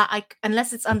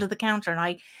unless it's under the counter,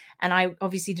 and I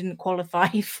obviously didn't qualify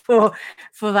for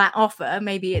that offer.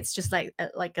 Maybe it's just like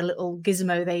a little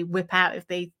gizmo they whip out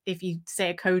if you say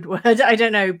a code word. I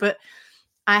don't know, but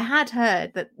I had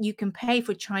heard that you can pay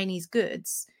for Chinese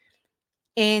goods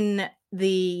in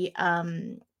the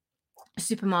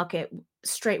supermarket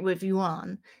straight with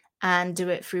yuan and do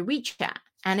it through WeChat.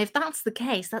 And if that's the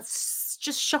case, that's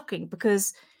just shocking,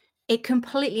 because it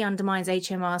completely undermines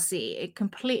HMRC. It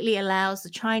completely allows the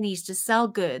Chinese to sell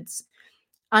goods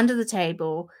under the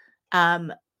table,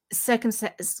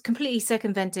 completely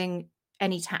circumventing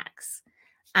any tax.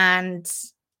 And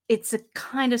it's a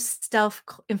kind of stealth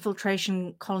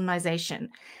infiltration colonization.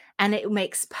 And it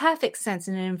makes perfect sense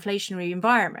in an inflationary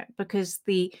environment, because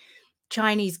the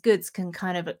Chinese goods can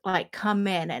kind of like come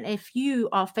in. And if you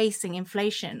are facing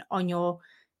inflation on your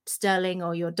sterling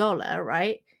or your dollar,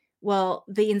 right? Well,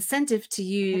 the incentive to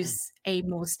use a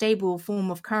more stable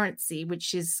form of currency,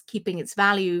 which is keeping its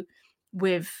value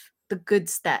with the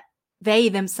goods that they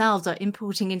themselves are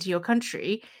importing into your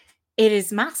country, it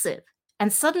is massive.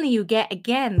 And suddenly you get,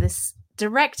 again, this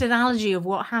direct analogy of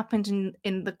what happened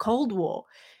in the Cold War,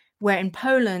 where in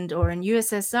Poland or in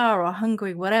USSR or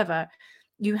Hungary, whatever,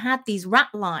 you had these rat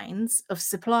lines of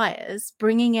suppliers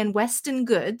bringing in Western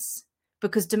goods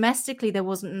because domestically there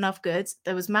wasn't enough goods.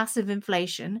 There was massive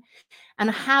inflation. And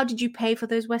how did you pay for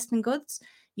those Western goods?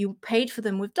 You paid for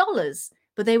them with dollars,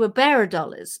 but they were bearer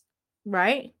dollars,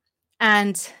 right?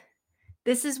 And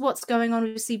this is what's going on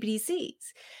with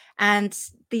CBDCs. And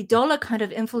the dollar kind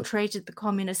of infiltrated the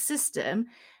communist system.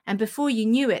 And before you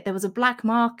knew it, there was a black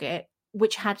market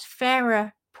which had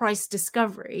fairer price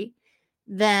discovery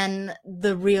than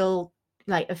the real,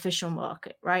 like, official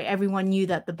market, right? Everyone knew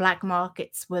that the black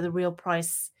markets were the real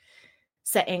price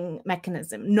setting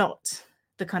mechanism, not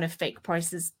the kind of fake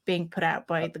prices being put out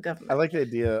by the I government. like the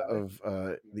idea of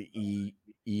the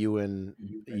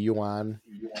yuan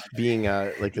being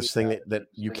like this thing that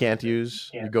you can't use.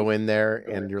 You go in there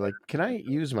and you're like, "Can I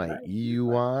use my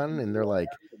yuan?" And they're like,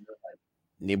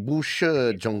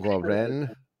 "Nebusha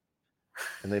Jonggoren,"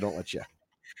 and they don't let you.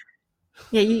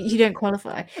 Yeah, you don't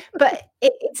qualify. But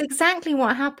it's exactly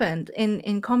what happened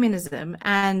in communism,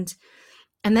 and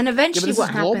then Yeah, but eventually this is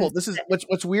what global. happens. This is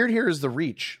what's weird here is the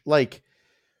reach. Like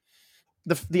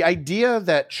the idea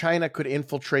that China could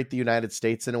infiltrate the United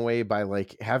States in a way by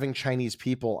like having Chinese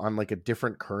people on like a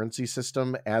different currency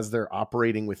system as they're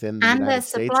operating within the And their United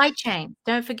States, supply chain.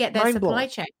 Don't forget their mind supply blowing.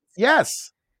 chain.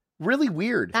 Yes. Really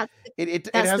weird. That's It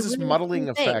that's has the this really cool muddling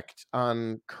thing. effect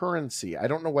on currency. I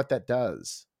don't know what that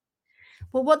does.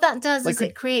 Well, what that does Like is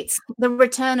it creates the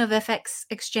return of FX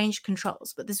exchange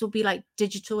controls, but this will be like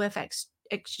digital FX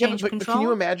yeah, exchange but can you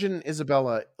control. imagine,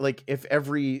 Isabella, like if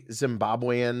every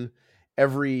Zimbabwean,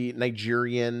 every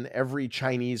Nigerian, every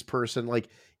Chinese person, like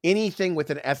anything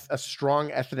with a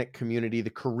strong ethnic community, the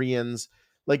Koreans,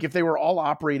 like if they were all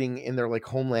operating in their like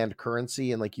homeland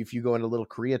currency, and like if you go into little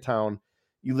Koreatown,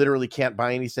 you literally can't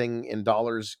buy anything in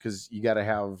dollars because you got to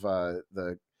have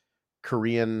the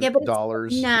Korean Yeah, but it's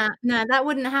dollars. nah, that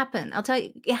wouldn't happen. I'll tell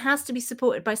you, it has to be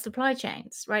supported by supply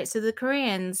chains, right? So the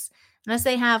Koreans, unless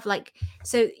they have like,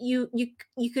 so you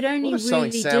could Well, only they're selling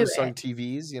really do it, Samsung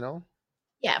TVs, you know.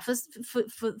 yeah, for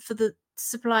the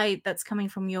supply that's coming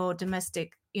from your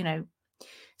domestic,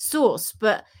 source.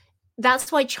 But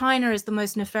that's why China is the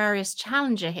most nefarious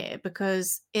challenger here,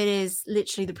 because it is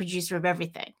literally the producer of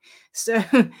everything. So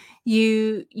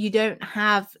you don't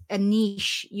have a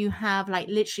niche, you have like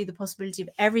literally the possibility of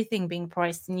everything being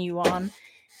priced in yuan,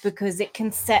 because it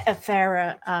can set a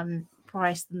fairer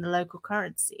price than the local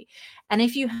currency. And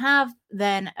if you have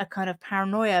then a kind of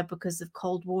paranoia because of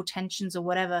Cold War tensions or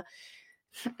whatever,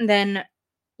 then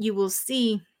you will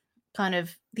see kind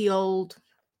of the old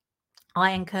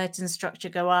Iron Curtain structure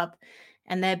go up,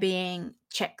 and there being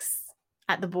checks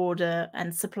at the border,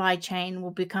 and supply chain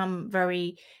will become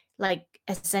very, like,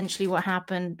 essentially what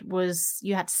happened was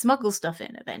you had to smuggle stuff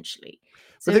in eventually.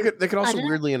 But So they could I also don't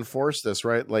weirdly enforce this,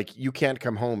 right? Like you can't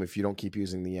come home if you don't keep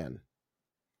using the yen.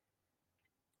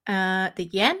 know, the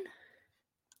yen.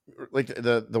 Like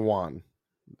the yuan.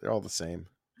 They're all the same.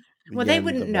 The Well, they yen,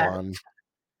 the wouldn't know. yuan.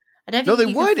 I don't No, think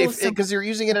they you can would if force someone. because you're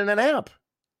using it in an app.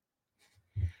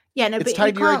 Yeah, no, It's but you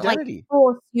tied to your can't like identity.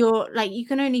 force your, like, you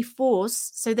can only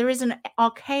force. So there is an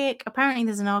archaic. Apparently,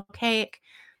 there's an archaic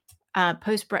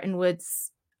post Bretton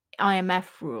Woods IMF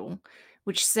rule,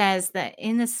 which says that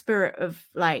in the spirit of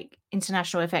like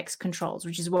international FX controls,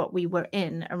 which is what we were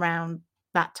in around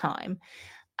that time,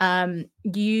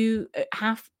 you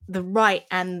have the right,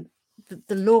 and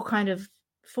the law kind of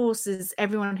forces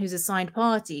everyone who's a signed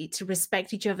party to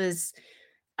respect each other's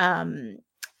um,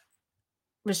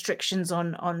 restrictions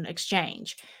on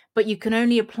exchange, but you can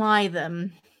only apply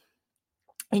them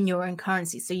in your own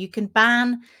currency. So you can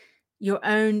ban your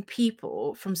own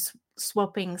people from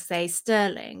swapping, say,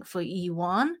 sterling for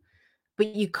yuan, but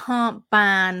you can't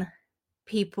ban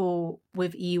people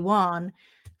with yuan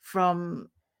from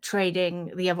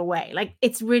trading the other way. Like,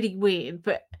 it's really weird,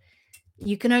 but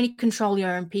you can only control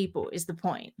your own people, is the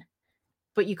point.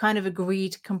 But you kind of agree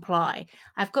to comply.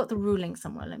 I've got the ruling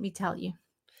somewhere. Let me tell you.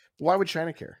 Why would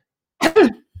China care?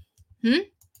 Hmm?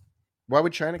 Why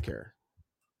would China care?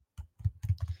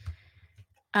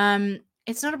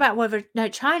 It's not about whether, no,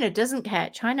 China doesn't care.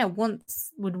 China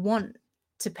would want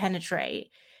to penetrate,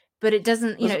 but it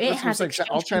doesn't, it That's what I'm has saying.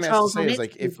 All exchange China has to controls say on is its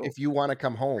like people. if you want to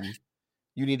come home,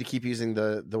 you need to keep using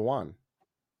the yuan.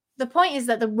 The point is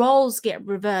that the roles get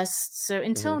reversed. So Mm-hmm.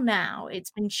 until now,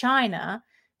 it's been China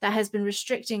that has been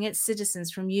restricting its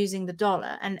citizens from using the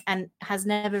dollar, and has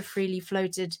never freely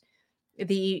floated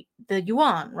the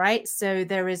yuan, right? So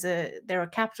there are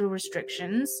capital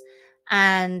restrictions,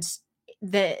 and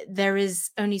there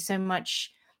is only so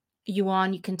much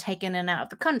yuan you can take in and out of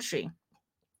the country,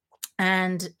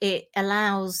 and it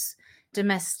allows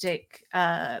domestic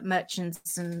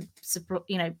merchants and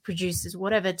producers,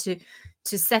 whatever, to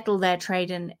settle their trade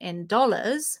in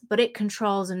dollars, but it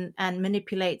controls and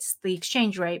manipulates the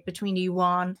exchange rate between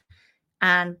yuan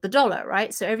and the dollar,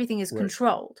 right? So everything is Right.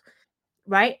 controlled,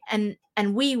 right? And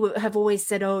we have always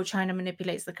said, oh, China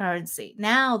manipulates the currency.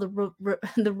 Now the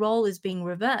role is being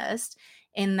reversed,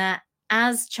 in that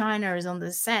as China is on the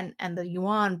ascent and the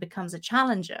yuan becomes a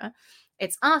challenger,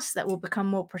 it's us that will become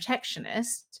more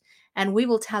protectionist, and we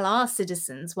will tell our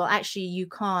citizens, well, actually, you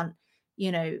can't,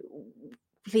 you know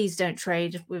please don't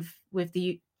trade with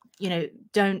the,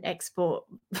 don't export.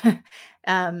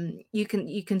 You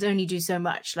can only do so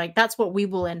much. Like, that's what we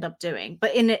will end up doing.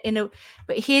 But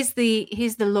but here's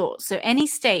the law. So any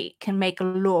state can make a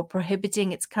law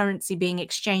prohibiting its currency being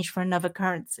exchanged for another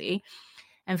currency,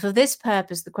 and for this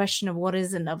purpose, the question of what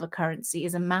is another currency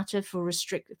is a matter for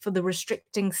the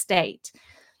restricting state.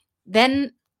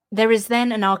 Then there is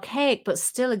then an archaic but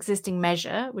still existing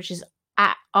measure, which is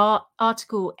at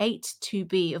Article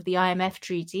 8(2)(b) of the IMF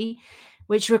Treaty,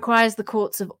 which requires the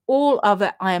courts of all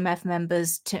other IMF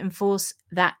members to enforce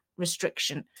that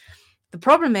restriction. The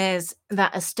problem is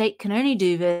that a state can only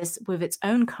do this with its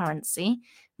own currency.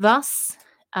 Thus,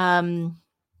 SW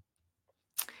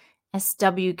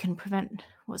can prevent.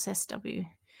 What's SW?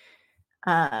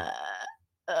 I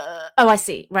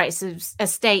see. Right. So a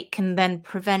state can then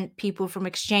prevent people from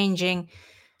exchanging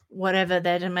whatever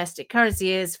their domestic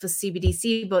currency is for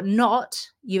CBDC, but not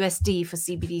USD for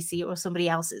CBDC or somebody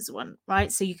else's one, right?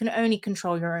 So you can only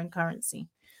control your own currency.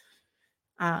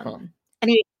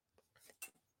 Anyway,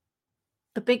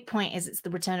 the big point is it's the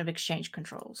return of exchange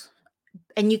controls.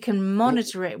 And you can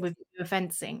monitor it with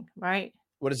fencing, right?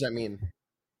 What does that mean?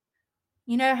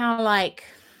 You know how, like,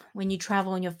 when you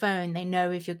travel on your phone, they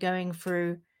know if you're going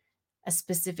through a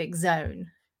specific zone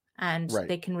and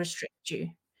they can restrict you.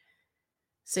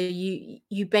 So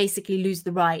you basically lose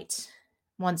the right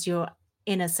once you're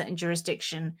in a certain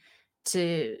jurisdiction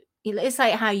to. It's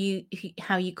like how you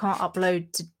can't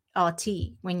upload to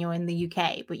RT when you're in the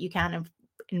UK, but you can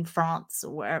in France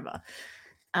or wherever.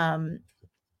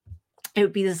 It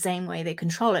would be the same way they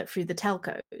control it through the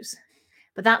telcos.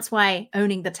 But that's why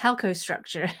owning the telco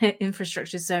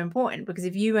infrastructure is so important, because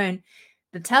if you own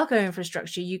the telco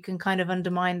infrastructure, you can kind of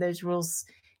undermine those rules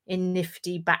in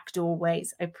nifty backdoor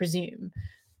ways, I presume.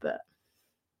 But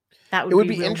that would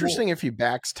be interesting if he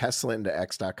backs Tesla into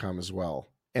X.com as well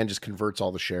and just converts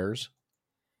all the shares.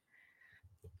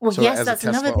 Well, so yes, that's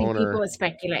another thing people are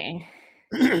speculating.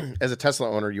 As a Tesla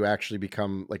owner, you actually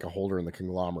become like a holder in the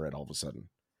conglomerate all of a sudden.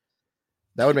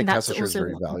 That would make Tesla shares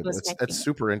very valuable. That's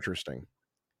super interesting.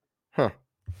 Huh.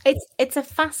 It's a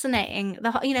fascinating,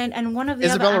 and one of the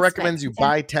Isabella recommends you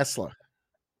buy Tesla.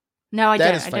 No, I don't.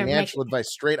 That is financial advice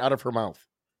straight out of her mouth.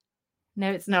 No,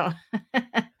 it's not.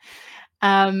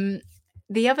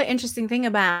 The other interesting thing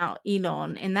about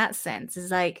Elon in that sense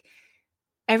is, like,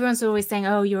 everyone's always saying,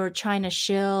 "Oh, you're a China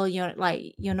shill. You're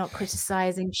not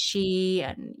criticizing Xi,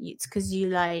 and it's because you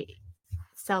like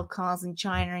sell cars in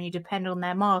China and you depend on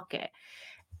their market."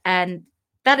 And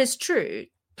that is true,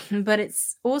 but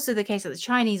it's also the case that the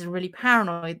Chinese are really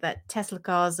paranoid that Tesla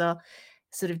cars are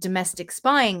sort of domestic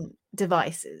spying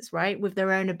devices, right? With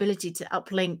their own ability to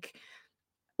uplink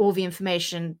all the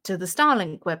information to the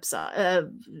Starlink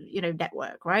website,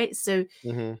 network, right? So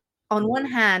on one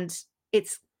hand,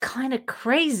 it's kind of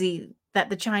crazy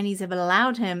that the Chinese have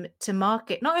allowed him to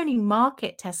not only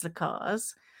market Tesla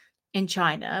cars in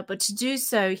China, but to do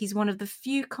so, he's one of the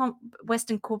few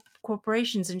Western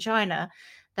corporations in China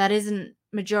that isn't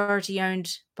majority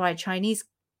owned by a Chinese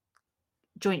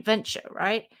joint venture,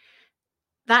 right?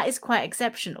 That is quite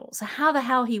exceptional. So how the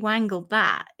hell he wangled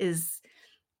that is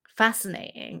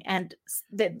fascinating. And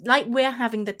like we're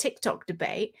having the TikTok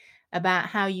debate about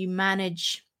how you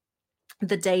manage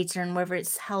the data and whether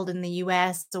it's held in the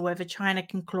US or whether China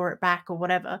can claw it back or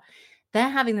whatever. They're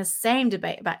having the same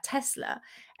debate about Tesla,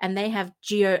 and they have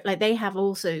they have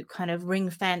also kind of ring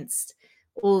fenced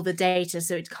all the data,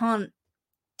 so it can't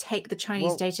take the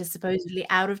Chinese data supposedly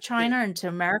out of China into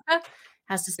America. It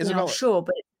has to stay offshore,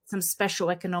 but it's some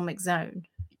special economic zone.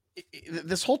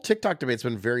 This whole TikTok debate's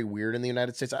been very weird in the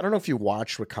United States. I don't know if you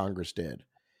watched what Congress did,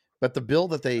 but the bill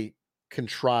that they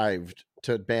contrived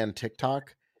to ban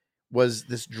TikTok was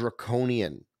this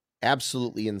draconian,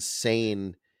 absolutely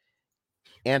insane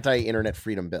anti-internet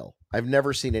freedom bill. I've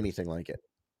never seen anything like it.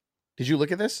 Did you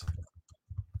look at this?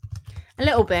 A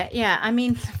little bit, yeah. I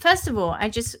mean, first of all, I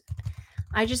just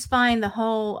find the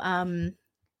whole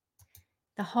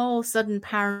sudden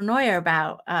paranoia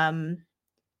about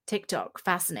TikTok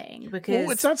fascinating, because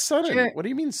it's not sudden. What do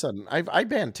you mean sudden? I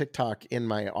banned TikTok in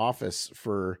my office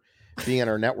for being on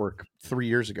our network 3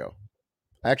 years ago.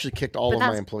 I actually kicked all of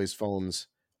my employees' phones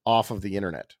off of the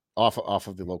internet, off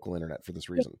of the local internet for this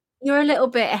reason. You're a little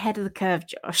bit ahead of the curve,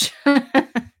 Josh.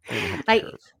 Like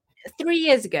 3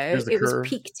 years ago, it was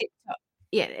peak TikTok.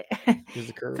 Yeah.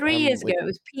 3 years ago, it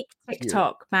was peak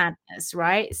TikTok madness,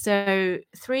 right? So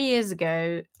 3 years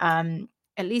ago,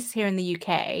 at least here in the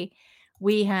UK,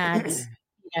 we had,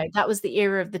 that was the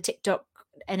era of the TikTok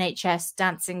NHS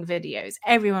dancing videos.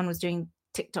 Everyone was doing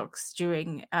TikToks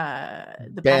during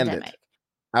the pandemic.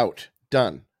 Out.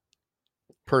 Done.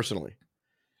 Personally.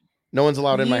 No one's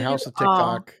allowed in my house with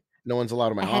TikTok. No one's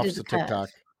allowed in my office with TikTok.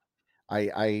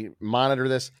 I monitor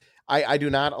this. I do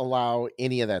not allow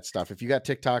any of that stuff. If you got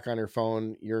TikTok on your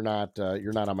phone, you're not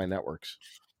on my networks.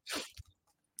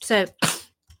 So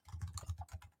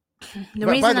by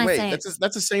the way,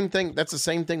 that's the same thing. That's the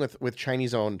same thing with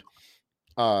Chinese owned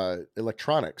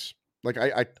electronics. Like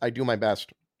I do my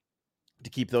best to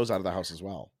keep those out of the house as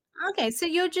well. Okay, so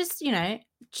you're just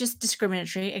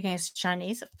discriminatory against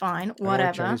Chinese. Fine,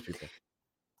 whatever. Chinese people.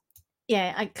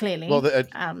 Yeah, Well, clearly,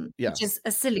 yeah, which is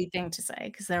a silly thing to say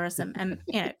because there are some,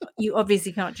 you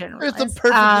obviously can't there's some generalize.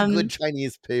 perfectly good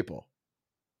Chinese people.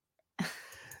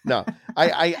 No,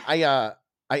 I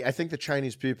think the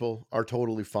Chinese people are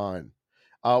totally fine.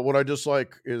 What I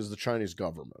dislike is the Chinese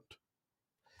government,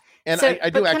 and So, I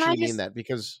do but can I actually mean just that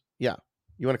because yeah,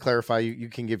 you want to clarify? You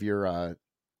can give your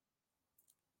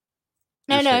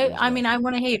no, statement as I well. mean, I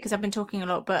want to hear because I've been talking a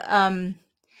lot, but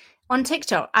on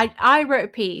TikTok, I wrote a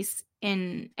piece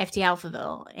in FT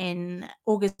Alphaville in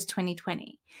August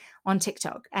 2020 on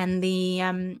TikTok, and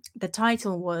the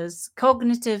title was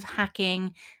 "Cognitive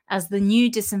Hacking as the New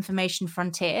Disinformation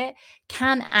Frontier: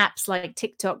 Can apps like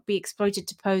TikTok be exploited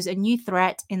to pose a new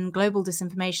threat in global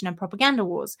disinformation and propaganda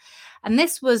wars?" And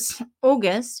this was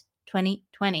August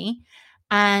 2020,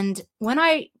 and when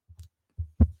I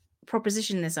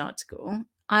propositioned this article,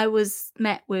 I was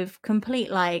met with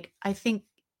complete like, I think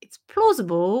it's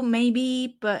plausible,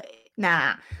 maybe, but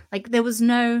nah. Like there was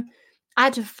no I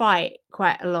had to fight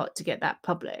quite a lot to get that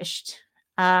published.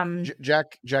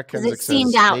 Jack Because it Kensick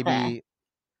seemed says out there.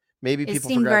 maybe It people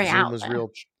seemed forgot very Zoom out was there.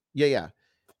 real. Yeah, yeah.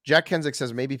 Jack Kensick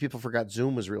says maybe people forgot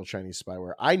Zoom was real Chinese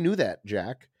spyware. I knew that,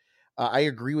 Jack. I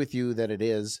agree with you that it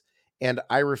is, and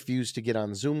I refuse to get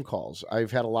on Zoom calls.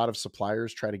 I've had a lot of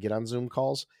suppliers try to get on Zoom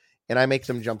calls, and I make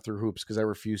them jump through hoops because I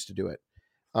refuse to do it.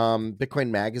 Bitcoin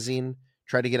Magazine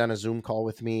tried to get on a Zoom call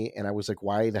with me, and I was like,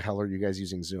 "Why the hell are you guys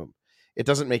using Zoom? It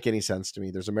doesn't make any sense to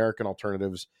me. There's American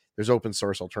alternatives. There's open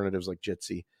source alternatives like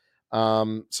Jitsi."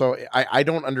 So I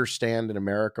don't understand in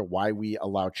America why we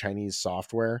allow Chinese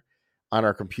software on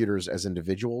our computers as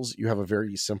individuals. You have a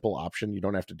very simple option. You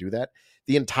don't have to do that.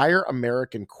 The entire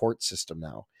American court system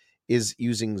now is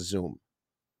using Zoom.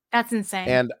 That's insane.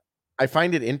 And I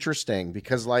find it interesting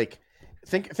because like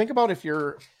think about if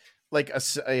you're like a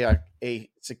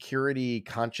security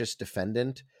conscious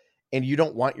defendant and you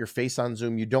don't want your face on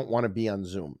Zoom, you don't want to be on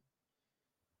Zoom.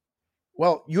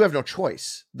 Well, you have no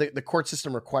choice. The court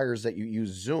system requires that you use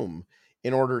Zoom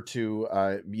in order to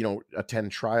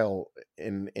attend trial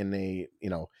in a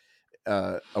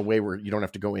way where you don't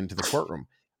have to go into the courtroom.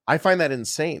 I find that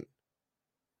insane.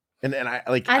 And I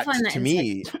like I find that to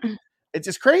insane. me it's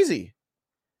just crazy.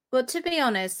 Well, to be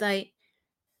honest, like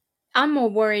I'm more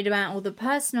worried about all the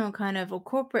personal kind of or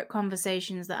corporate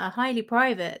conversations that are highly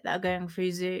private that are going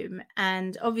through Zoom.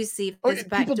 And obviously, if Oh, there's a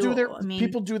back door, I mean,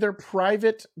 people do their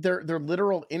private their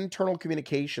literal internal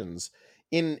communications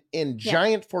in yeah,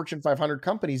 giant Fortune 500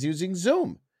 companies using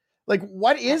Zoom. yeah,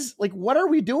 What are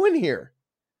we doing here?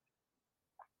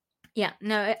 yeah.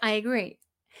 No, I agree.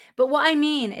 But what I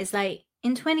mean is like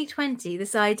in 2020,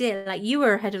 this idea, like you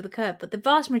were ahead of the curve, but the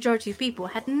vast majority of people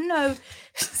had no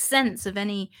sense of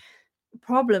any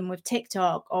problem with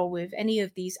TikTok or with any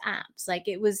of these apps. Like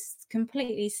it was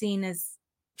completely seen as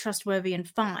trustworthy and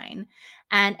fine.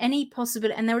 And any possible,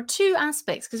 and there were two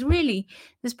aspects because really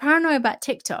there's paranoia about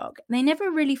TikTok. They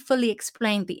never really fully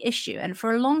explained the issue. And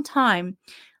for a long time,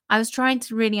 I was trying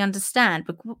to really understand,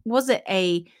 but was it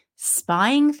a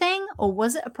spying thing or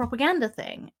was it a propaganda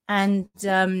thing? And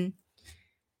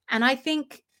I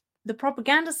think the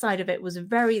propaganda side of it was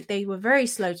they were very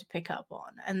slow to pick up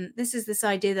on. And this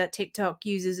idea that TikTok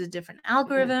uses a different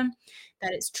algorithm,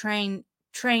 that it's trained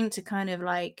to kind of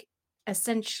like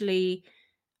essentially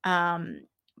um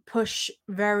push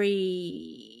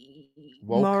very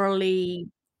Woke. morally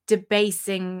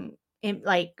debasing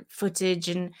like footage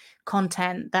and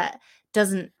content that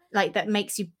doesn't like that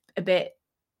makes you a bit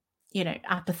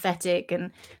apathetic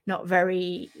and not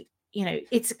very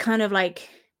it's kind of like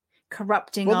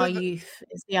corrupting Well, our youth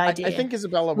is the I idea. think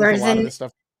Isabella with a Whereas lot of in this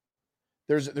stuff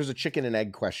there's a chicken and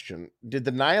egg question. Did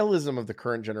the nihilism of the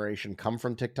current generation come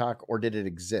from TikTok or did it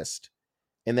exist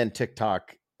and then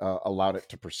TikTok allowed it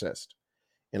to persist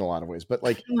in a lot of ways? But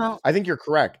like, well, I think you're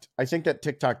correct. I think that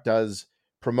TikTok does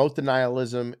promote the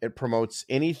nihilism. It promotes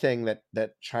anything that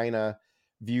China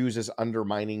views as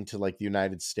undermining to like the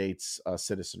United States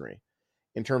citizenry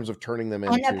in terms of turning them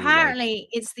and into like apparently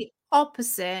it's the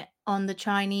opposite on the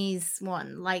Chinese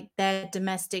one. Like their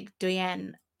domestic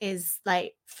douyin is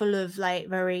like full of like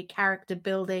very character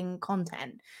building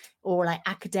content or like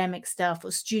academic stuff or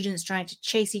students trying to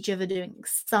chase each other doing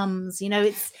sums.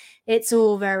 It's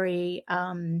all very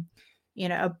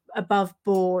above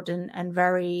board and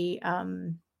very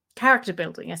character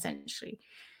building essentially.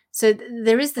 So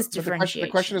there is this but differentiation.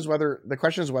 the question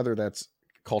is whether that's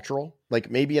cultural. Like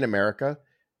maybe in America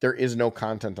there is no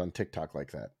content on TikTok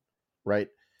like that, right?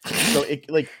 So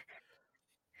it like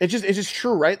it's just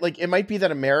true, right? Like it might be that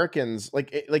Americans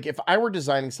like if I were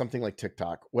designing something like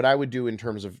TikTok, what I would do in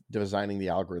terms of designing the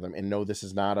algorithm, and no, this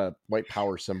is not a white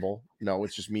power symbol. No,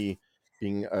 it's just me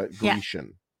being Yeah.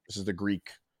 Grecian, This is the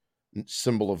Greek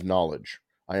symbol of knowledge.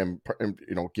 I am,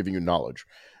 giving you knowledge,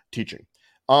 teaching.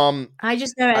 I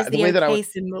just know it as the way that I would, okay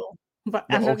symbol, but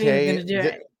the I'm not even going okay. to do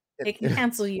it. They can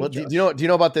cancel you, Well, Josh. do you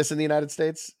know about this in the United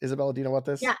States, Isabella? Do you know about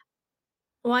this? Yeah.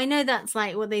 Well, I know that's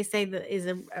like what they say that is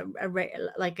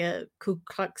like a Ku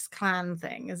Klux Klan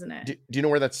thing, isn't it? Do you know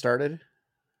where that started?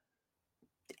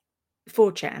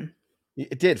 4chan.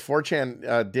 It did.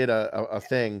 4chan did a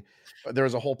thing. There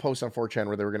was a whole post on 4chan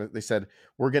where they said,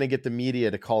 we're going to get the media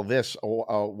to call this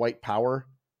a white power.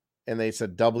 And they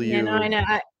said W. Yeah, no, I know.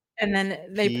 And then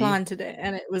they planted it,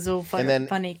 and it was all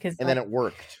funny because then it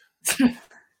worked.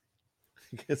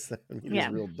 Because the media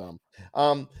is real dumb.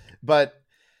 But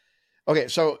okay,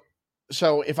 so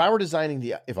if I was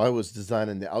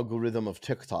designing the algorithm of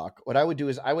TikTok, what I would do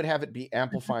is I would have it be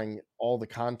amplifying all the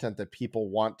content that people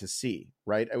want to see,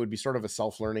 right? It would be sort of a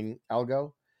self-learning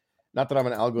algo. Not that I'm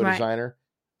an algo designer,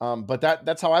 but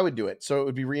that's how I would do it. So it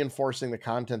would be reinforcing the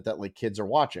content that like kids are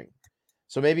watching.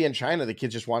 So maybe in China, the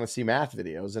kids just want to see math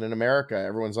videos. And in America,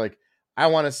 everyone's like, I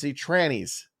want to see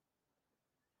trannies.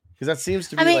 Because that seems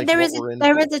to be like there is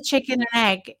a chicken and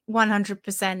egg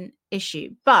 100%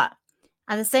 issue. But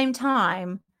at the same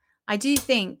time, I do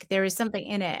think there is something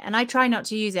in it. And I try not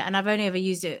to use it. And I've only ever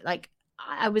used it. Like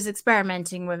I was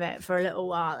experimenting with it for a little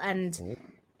while. And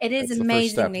it is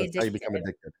amazingly addictive. That's how you become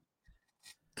addicted.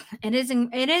 It is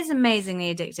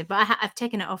amazingly addictive, but I've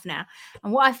taken it off now.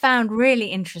 And what I found really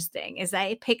interesting is that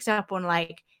it picks up on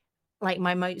like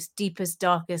my most deepest,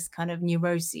 darkest kind of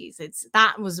neuroses.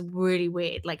 That was really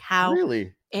weird. Like how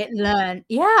it learned.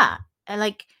 Yeah.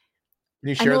 Like, can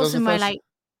you share those with us?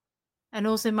 And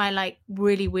also my like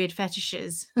really weird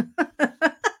fetishes. But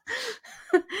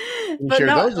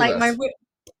not like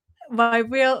my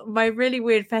really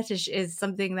weird fetish is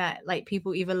something that like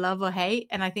people either love or hate,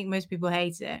 and I think most people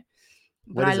hate it.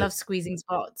 But I love squeezing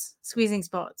spots.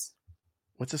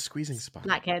 What's a squeezing spot?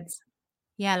 Blackheads.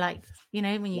 Yeah, like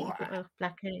when you got a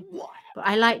blackhead. But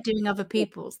I like doing other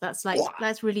people's. That's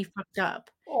really fucked up.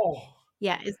 Oh,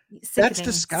 yeah, it's sickening. That's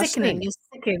disgusting. Sickening. You're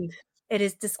sickened. It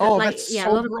is disgusting. Oh, that's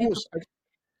so gross. People,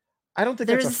 I don't think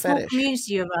that's a fetish. There is a small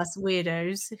community of us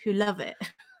weirdos who love it.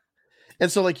 And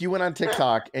so, like, you went on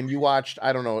TikTok and you watched,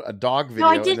 I don't know, a dog video.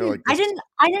 No, I didn't.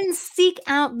 I didn't seek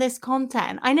out this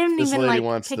content. I didn't even like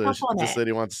pick up on it. This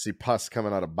lady wants to see pus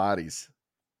coming out of bodies.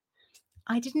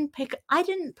 I didn't put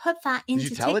that into TikTok. Did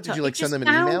you tell it? Did you like send them an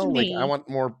email? Like, I want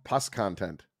more pus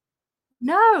content.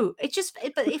 No,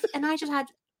 and I just had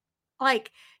like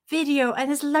video, and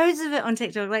there's loads of it on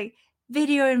TikTok, like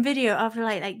video after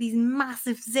like these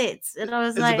massive zits, and I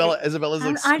was Isabella's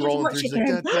like scrolling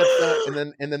through,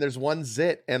 like, and then there's one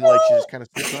zit, and like she just kind of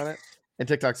sits on it, and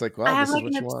TikTok's like, wow, this is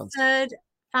what she wants. I have like an absurd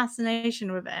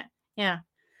fascination with it, yeah.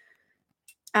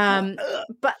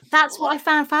 But that's what I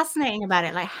found fascinating about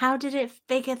it. Like, how did it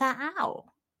figure that out?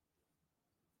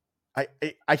 I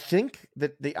think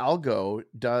that the algo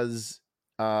does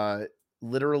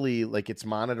literally, like, it's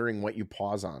monitoring what you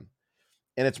pause on,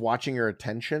 and it's watching your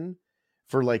attention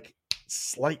for like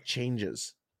slight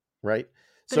changes, right?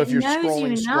 But so if you're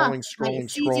scrolling,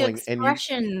 and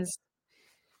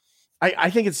I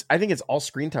think it's all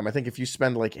screen time. I think if you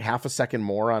spend like half a second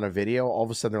more on a video, all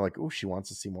of a sudden they're like, oh, she wants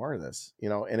to see more of this,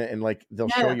 and like they'll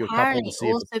show you a couple to see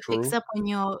if it's true. Picks up on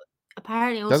your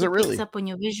picks up on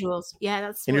your visuals. Yeah,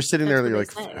 that's. And you're sitting there, you're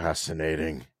like,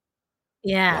 fascinating.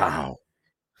 Yeah. Wow.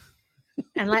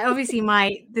 And like, obviously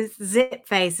this zit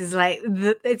face is like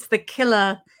it's the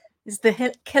killer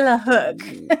hook.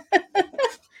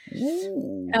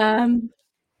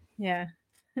 Yeah.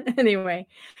 Anyway,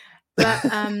 but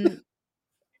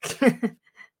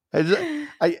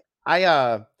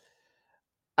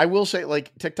I will say,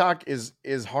 like, TikTok is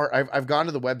hard. I've gone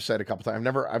to the website a couple times.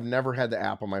 I've never had the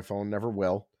app on my phone. Never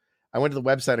will. I went to the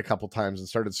website a couple times and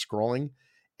started scrolling,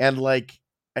 and like,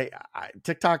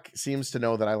 TikTok seems to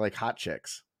know that I like hot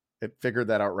chicks. It figured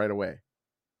that out right away.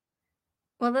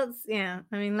 Well, that's not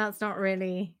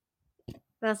really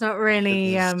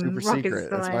super secret.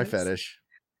 Science. It's my fetish.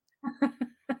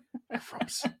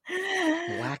 Gross.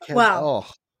 Blackheads. Well,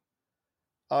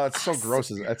 oh, it's so gross.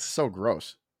 That's so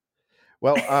gross.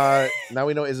 Well, now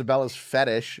we know Isabella's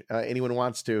fetish. Anyone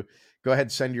wants to go ahead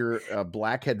and send your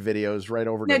blackhead videos right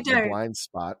over to the Blind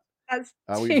Spot.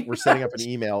 We're setting up an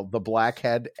email,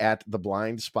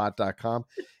 theblackhead@theblindspot.com,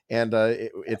 and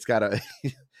it's got a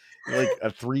like a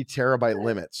 3 terabyte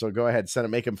limit. So go ahead, send it.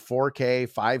 Make them 4K,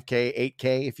 5K,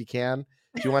 8K if you can.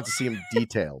 If you want to see them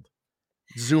detailed,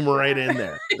 zoom right in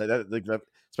there.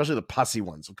 Especially the pussy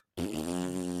ones,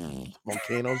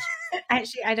 volcanoes.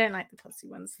 Actually, I don't like the pussy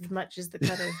ones as much as the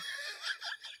kind of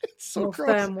so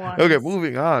firm ones. Okay,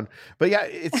 moving on. But yeah,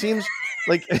 it seems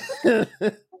Like,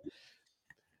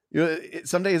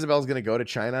 someday Isabel's gonna go to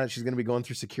China. She's gonna be going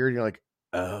through security. You're like,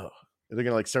 oh, they're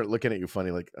gonna like start looking at you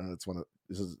funny. Like, oh, that's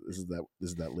this is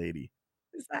that lady.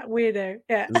 It's that weirdo.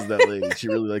 Yeah. This is that lady. She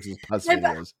really likes those pus No,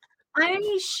 but videos. I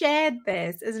only shared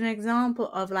this as an example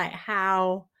of like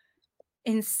how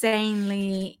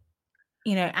insanely,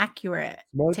 accurate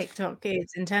What? TikTok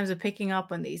is in terms of picking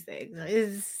up on these things.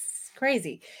 It's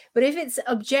crazy. But if its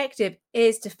objective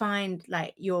is to find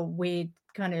like your weird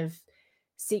kind of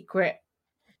secret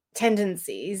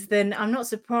tendencies, then I'm not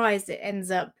surprised it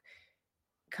ends up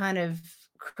kind of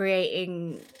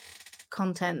creating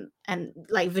content and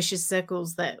like vicious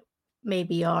circles that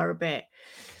maybe are a bit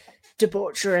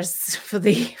debaucherous for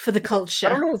the I don't culture.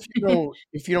 know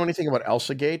if you know anything about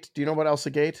ElsaGate. Do you know about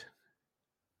ElsaGate?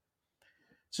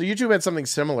 So YouTube had something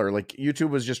similar. Like YouTube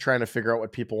was just trying to figure out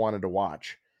what people wanted to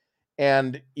watch.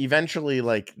 And eventually,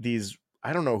 like these,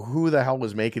 I don't know who the hell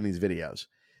was making these videos,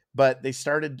 but they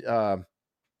started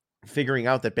figuring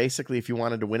out that basically if you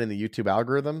wanted to win in the YouTube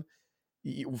algorithm,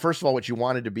 first of all, what you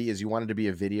wanted to be is you wanted to be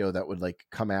a video that would like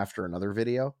come after another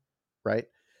video, right?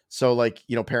 So like,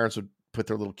 parents would put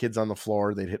their little kids on the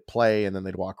floor, they'd hit play, and then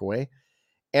they'd walk away.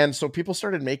 And so people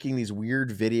started making these weird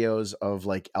videos of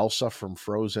like Elsa from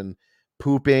Frozen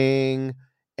pooping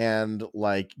and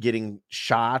like getting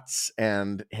shots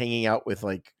and hanging out with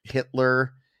like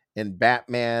Hitler and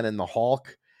Batman and the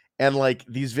Hulk. And like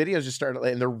these videos just started,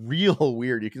 and they're real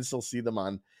weird. You can still see them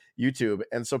on YouTube.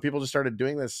 And so people just started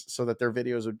doing this so that their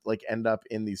videos would like end up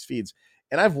in these feeds.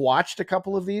 And I've watched a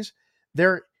couple of these.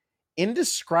 They're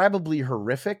indescribably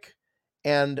horrific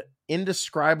and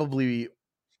indescribably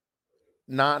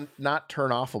not turn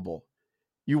offable.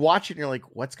 You watch it and you're like,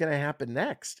 what's going to happen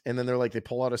next? And then they're like, they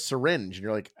pull out a syringe and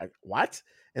you're like, what?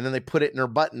 And then they put it in her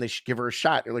butt and they give her a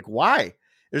shot. You're like, why?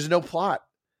 There's no plot.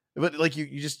 But like you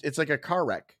just, it's like a car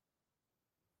wreck.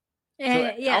 So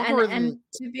Yeah, and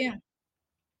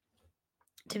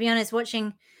to be honest,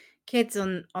 watching kids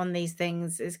on these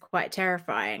things is quite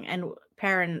terrifying, and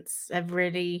parents have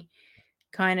really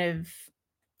kind of,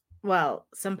 well,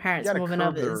 some you parents got to more than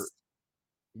curb their others,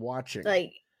 watching.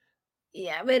 like,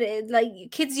 yeah, but like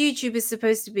kids YouTube is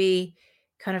supposed to be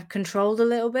kind of controlled a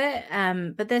little bit,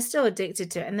 but they're still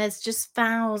addicted to it, and there's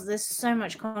so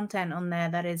much content on there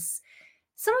that is,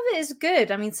 some of it is good.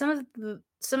 I mean, some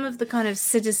of the kind of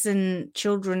citizen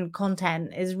children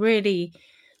content is really,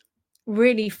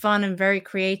 really fun and very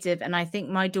creative, and I think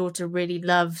my daughter really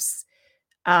loves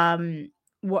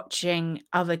watching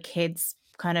other kids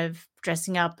kind of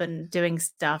dressing up and doing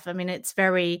stuff. I mean, it's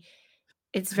very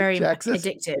Jack says,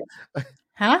 addictive.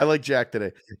 Huh? I like Jack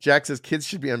today. Jack says kids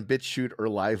should be on BitChute or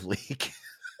Live Leak.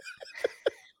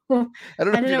 Well, I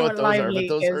don't I know if don't you know know what what those Live are, but Leak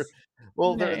those are, is.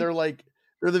 well, No.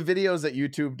 they're the videos that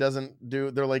YouTube doesn't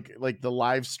do. They're like the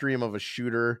live stream of a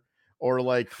shooter or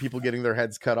like people getting their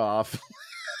heads cut off.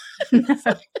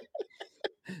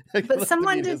 Like, But look to me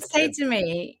someone and did his say kid. to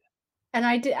me, and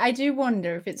I do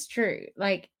wonder if it's true,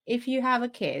 like, if you have a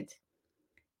kid,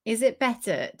 is it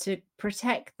better to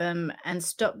protect them and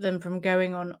stop them from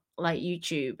going on like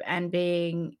YouTube and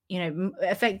being,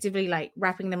 effectively like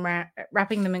wrapping them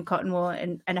in cotton wool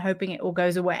and hoping it all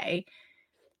goes away?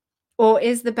 Or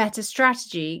is the better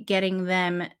strategy getting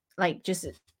them like just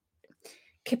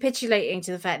capitulating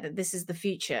to the fact that this is the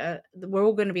future, that we're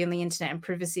all going to be on the internet and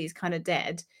privacy is kind of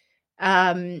dead?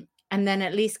 And then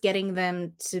at least getting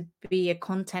them to be a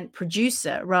content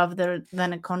producer rather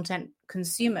than a content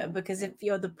consumer, because if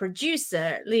you're the producer,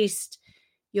 at least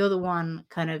you're the one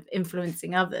kind of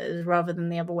influencing others rather than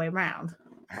the other way around.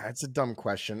 It's a dumb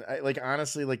question. Like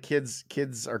honestly, like kids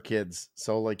are kids,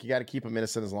 so like you got to keep them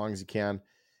innocent as long as you can,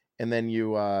 and then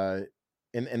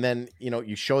and then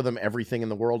you show them everything in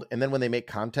the world, and then when they make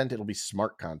content, it'll be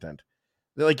smart content.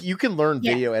 Like you can learn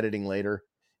Yeah. video editing later.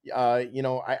 I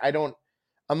don't,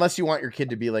 unless you want your kid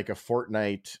to be like a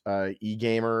Fortnite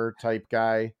e-gamer type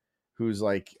guy who's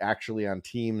like actually on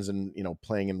teams and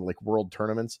playing in like world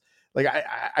tournaments. Like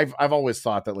I've always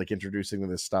thought that like introducing to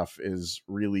this stuff is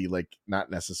really like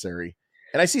not necessary.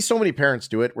 And I see so many parents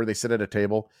do it where they sit at a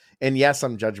table, and yes,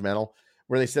 I'm judgmental,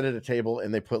 where they sit at a table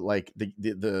and they put like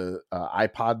the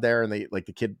iPod there, and they like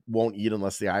the kid won't eat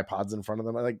unless the iPod's in front of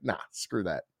them. I'm like, nah, screw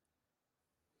that.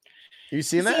 You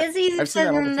seen See, that? it's easier I've seen said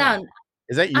that all the than time. done.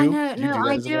 Is that I you? know. Do you No, do that,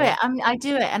 I do it. Isabella? I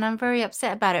do it, and I'm very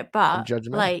upset about it. I'm But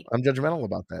judgmental. like, I'm judgmental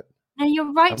about that. no,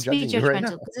 you're right I'm to be judging you right now.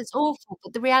 judgmental because it's awful.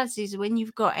 But the reality is, when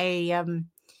you've got a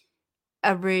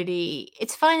really,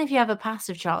 it's fine if you have a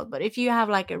passive child, but if you have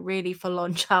like a really full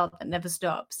on child that never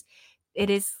stops, it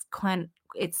is quite,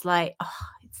 it's like, oh,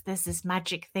 there's this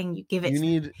magic thing you give it You to them.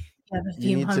 need You have a you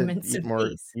few need to moments eat of more.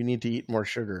 peace. You need to eat more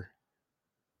sugar.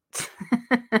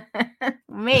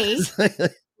 Me?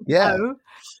 Yeah. No.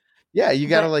 Yeah, you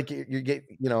gotta But like you get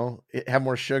have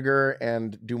more sugar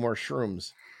and do more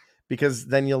shrooms, because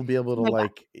then you'll be able to no,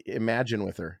 but like imagine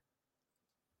with her.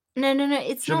 no, no, no,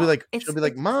 it's She'll be not.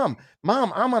 like, Mom,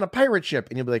 I'm on a pirate ship,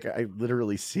 and you'll be like, I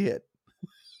literally see it.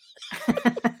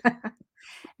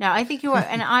 No, I think you're right,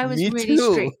 and I was Me really too.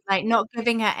 strict, like, not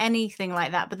giving her anything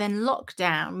like that, but then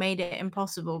lockdown made it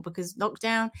impossible because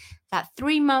lockdown, that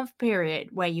 3-month period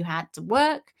where you had to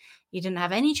work, you didn't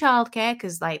have any childcare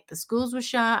because, like, the schools were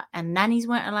shut and nannies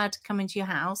weren't allowed to come into your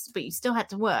house, but you still had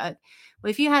to work.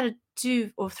 Well, if you had a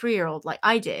 2 or 3-year-old like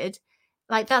I did,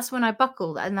 like, that's when I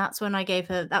buckled, and that's when I gave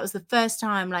her that was the first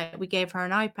time, like, we gave her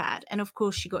an iPad, and of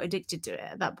course, she got addicted to it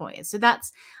at that point. So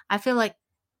that's I feel like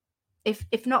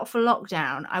if not for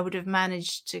lockdown, I would have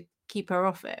managed to keep her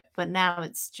off it. But now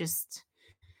it's just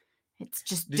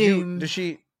Does doomed.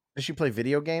 she play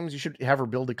video games? You should have her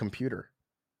build a computer.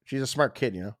 She's a smart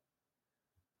kid,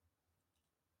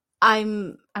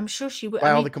 I'm sure she would. I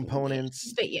buy all the mean,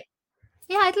 components. but yeah,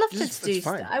 yeah, I'd love her to It's do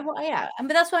fine. stuff. Yeah, but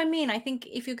that's what I mean. I think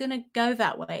if you're gonna go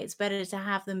that way, it's better to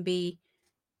have them be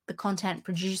the content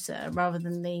producer rather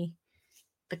than the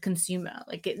consumer.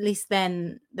 Like at least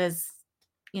then there's,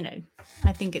 you know,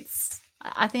 I think that's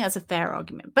a fair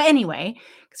argument. But anyway,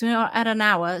 because we're at an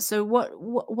hour, so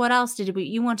what else did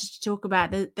you wanted to talk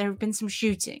about? There have been some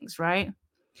shootings, right?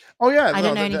 Oh yeah, I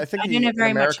don't no, know I think I don't know in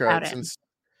very much America, about it.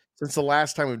 since the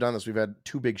last time we've done this, we've had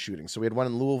 2 big shootings. So we had one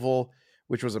in Louisville,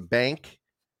 which was a bank.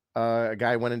 A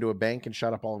guy went into a bank and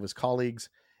shot up all of his colleagues,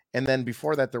 and then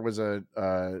before that, there was a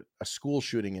school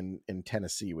shooting in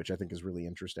Tennessee, which I think is really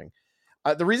interesting.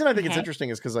 The reason I think it's Okay. interesting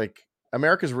is because like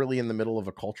America's really in the middle of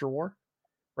a culture war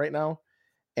right now,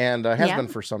 and has Yeah. been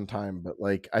for some time. But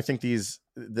like I think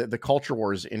the culture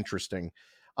war is interesting.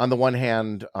 On the one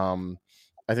hand,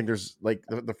 I think there's like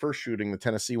the first shooting, the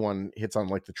Tennessee one, hits on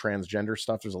like the transgender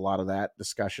stuff. There's a lot of that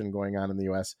discussion going on in the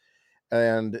U.S.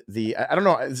 And I don't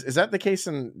know, is that the case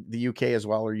in the UK as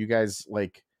well? Are you guys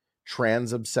like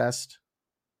trans obsessed?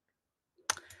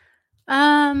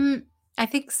 I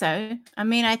think so. I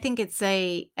mean, I think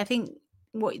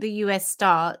what the US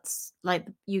starts, like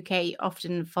the UK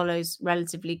often follows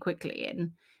relatively quickly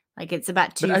and like it's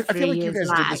about But two, I feel three like you years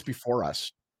guys did lag. this before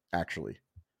us, actually,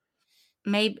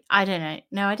 Maybe I don't know.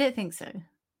 No, I don't think so.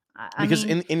 I because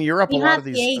mean, in Europe, a we lot had of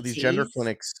the these gender 80s.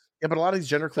 clinics, yeah, but a lot of these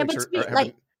gender Yeah, clinics but to are be have like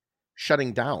been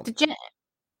shutting down. the gen-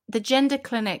 the gender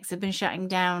clinics have been shutting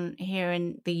down here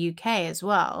in the UK as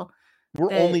well. We're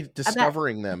The only about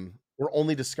discovering them. We're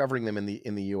only discovering them in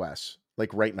the US,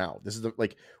 like right now. This is the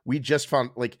like we just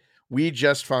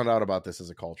found out about this as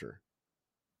a culture.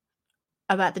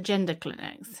 about the gender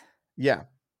clinics. Yeah,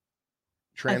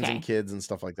 trans and Okay. kids and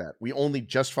stuff like that. We only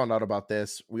just found out about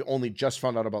this. We only just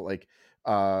found out about like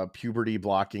puberty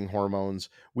blocking hormones.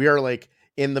 We are like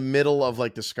in the middle of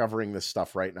like discovering this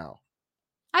stuff right now.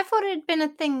 I thought it had been a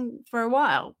thing for a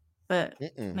while, but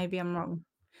Mm-mm. maybe I'm wrong.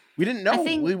 We didn't I know.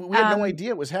 think, We had no idea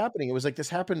it was happening. It was like this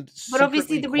happened but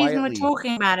obviously secretly, the reason we're quietly.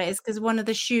 talking about it is because one of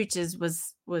the shooters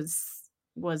was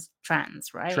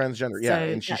trans, right? Transgender, yeah,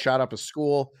 So and she that shot up a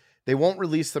school. They won't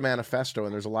release the manifesto,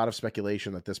 and there's a lot of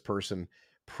speculation that this person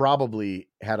probably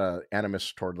had a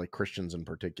animus toward like Christians in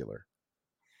particular.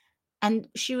 and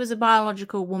she was a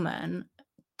biological woman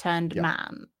turned Yeah,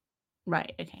 man.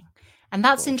 Right, okay. And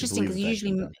that's well, if you interesting believe because it, that could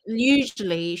have been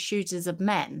usually shooters are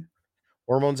men.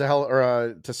 hormones.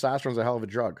 Testosterone's a hell of a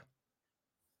drug.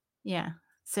 Yeah.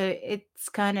 So it's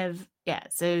kind of yeah,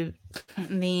 so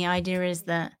the idea is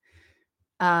that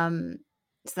um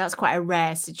so that's quite a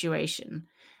rare situation.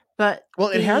 But Well,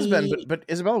 it has been, the but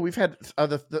Isabella, we've had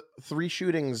the 3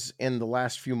 shootings in the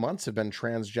last few months have been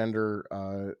transgender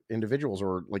individuals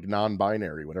or like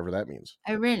non-binary, whatever that means.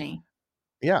 oh really?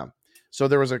 Yeah. So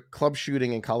there was a club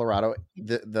shooting in Colorado,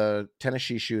 the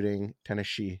Tennessee shooting,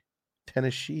 Tennessee.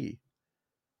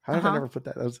 How did I Uh-huh. never put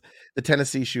that? That was the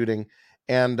Tennessee shooting,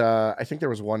 and I think there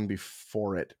was one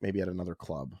before it, maybe at another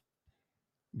club.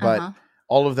 But Uh-huh.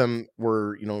 all of them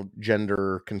were,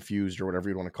 gender confused or whatever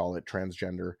you want to call it,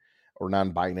 transgender or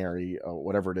non-binary,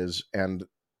 whatever it is, and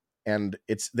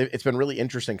it's been really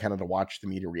interesting kind of to watch the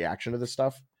media reaction to this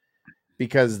stuff,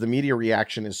 because the media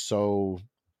reaction is so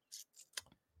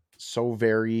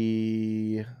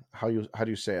very, how do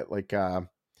you say it, like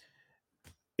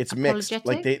it's mixed,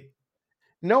 like Apologetic? they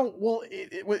no, well,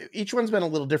 each one's been a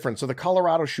little different. So the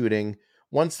Colorado shooting,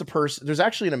 once there's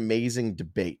actually an amazing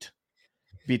debate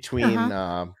between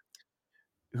Uh-huh.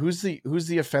 who's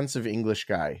the offensive English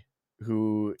guy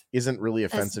who isn't really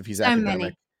There's offensive. He's so academic.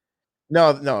 many.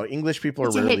 No, English people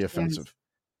are Peter rarely Hitchens. offensive.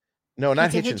 No,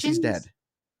 not Peter Hitchens. He's Hitchens? dead.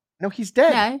 No, he's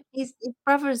dead. No, his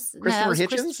brother's Christopher no, it's Hitchens?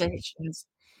 Christopher Hitchens.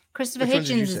 Christopher Which one did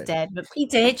you Hitchens is say? dead, but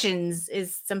Peter Hitchens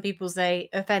is, some people say,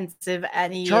 offensive,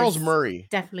 and he Charles is Murray.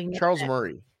 definitely not Charles dead.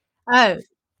 Murray. Oh,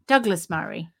 Douglas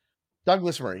Murray.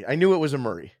 Douglas Murray. I knew it was a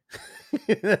Murray.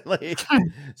 Like,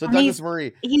 so And Douglas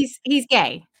Murray. he's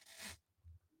gay.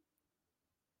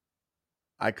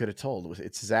 I could have told.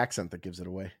 It's his accent that gives it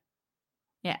away.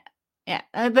 Yeah, yeah,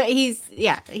 but he's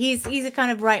a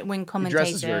kind of right-wing commentator.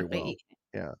 He dresses very well.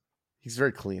 Yeah, he's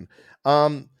very clean.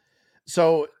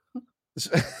 So he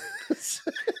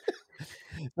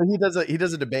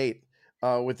does a debate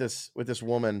with this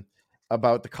woman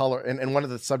about the color, and one of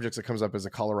the subjects that comes up is a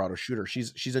Colorado shooter.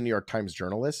 She's a New York Times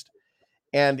journalist,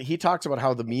 and he talks about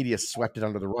how the media swept it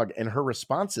under the rug, and her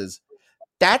response is,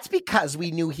 "That's because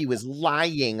we knew he was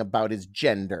lying about his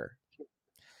gender."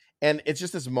 And it's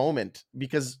just this moment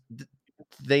because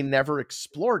they never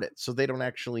explored it, so they don't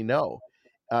actually know.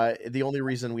 The only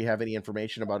reason we have any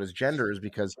information about his gender is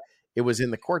because it was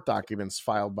in the court documents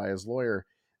filed by his lawyer,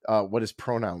 what his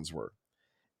pronouns were.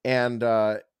 And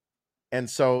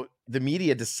so the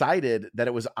media decided that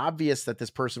it was obvious that this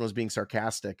person was being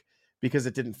sarcastic because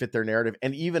it didn't fit their narrative.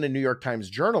 And even a New York Times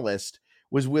journalist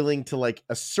was willing to like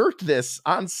assert this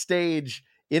on stage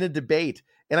in a debate.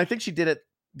 And I think she did it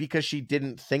because she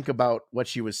didn't think about what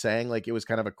she was saying. Like, it was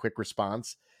kind of a quick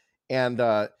response. And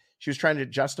she was trying to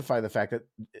justify the fact that,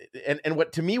 and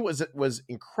what to me was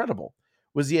incredible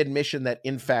was the admission that,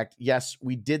 in fact, yes,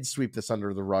 we did sweep this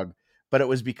under the rug, but it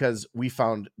was because we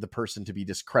found the person to be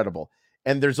discredible.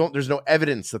 And there's no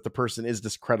evidence that the person is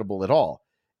discredible at all.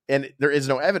 And there is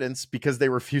no evidence because they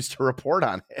refused to report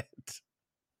on it.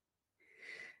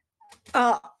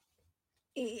 I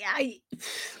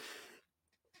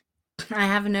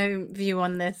have no view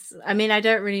on this. I mean, I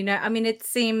don't really know. I mean, it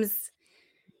seems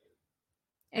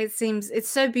it's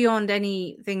so beyond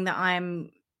anything that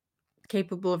I'm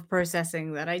capable of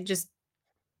processing that I just.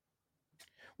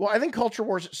 Well, I think culture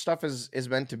war stuff is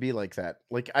meant to be like that.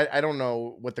 Like, I don't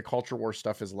know what the culture war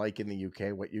stuff is like in the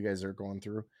UK, what you guys are going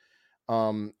through.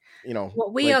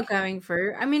 What we are going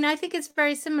through. I mean, I think it's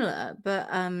very similar, but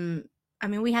I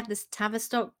mean, we had this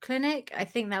Tavistock clinic. I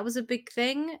think that was a big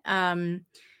thing.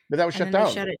 But that was shut down.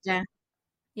 They shut it down.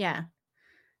 Yeah.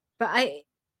 But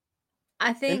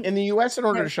I think in the US, in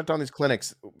order to shut down these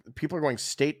clinics, people are going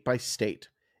state by state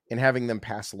and having them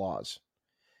pass laws.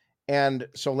 And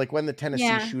so, like, when the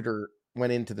Tennessee shooter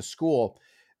went into the school,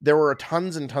 there were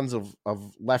tons and tons of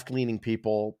left-leaning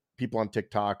people on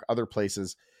TikTok, other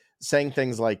places, saying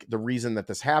things like the reason that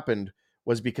this happened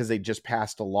was because they just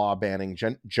passed a law banning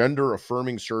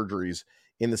gender-affirming surgeries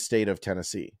in the state of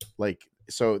Tennessee. Like,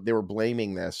 so they were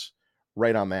blaming this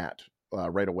right on that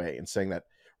right away and saying that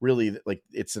really, like,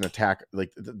 it's an attack.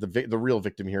 Like, the real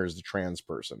victim here is the trans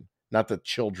person, not the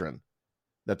children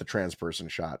that the trans person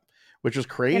shot, which was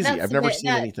crazy. Yeah, I've never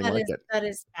seen anything like it. That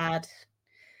is bad.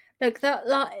 Look,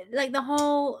 like the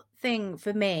whole thing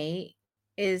for me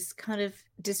is kind of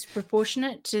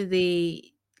disproportionate to the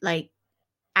like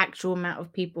actual amount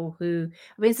of people who.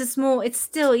 I mean, it's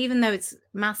still, even though it's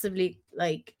massively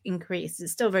like increased,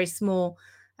 it's still a very small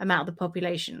amount of the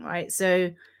population, right?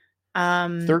 So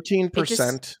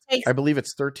 13%, I believe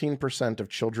it's 13% of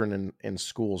children in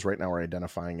schools right now are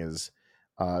identifying as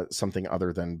something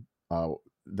other than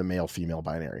the male female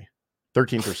binary.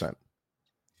 13%.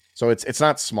 So it's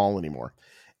not small anymore.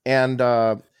 And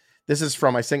this is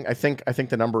from I think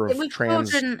the number of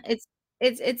trans children.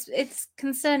 It's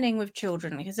concerning with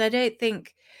children because I don't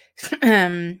think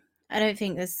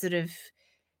this sort of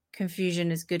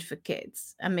confusion is good for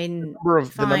kids. I mean,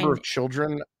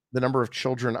 the number of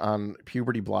children on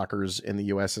puberty blockers in the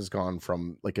US has gone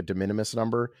from like a de minimis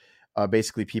number,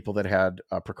 basically people that had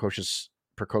precocious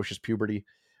puberty,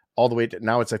 all the way to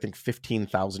now it's I think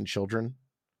 15,000 children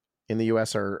in the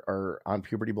US are on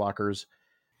puberty blockers.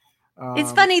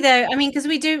 It's funny though. I mean, because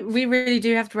we really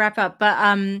do have to wrap up,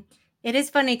 but it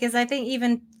is funny because I think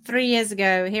even 3 years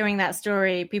ago, hearing that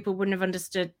story, people wouldn't have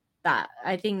understood that.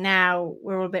 I think now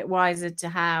we're all a bit wiser to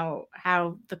how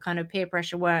the kind of peer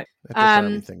pressure works.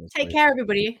 Take care,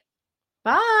 everybody.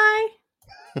 Bye.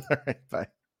 All right, bye.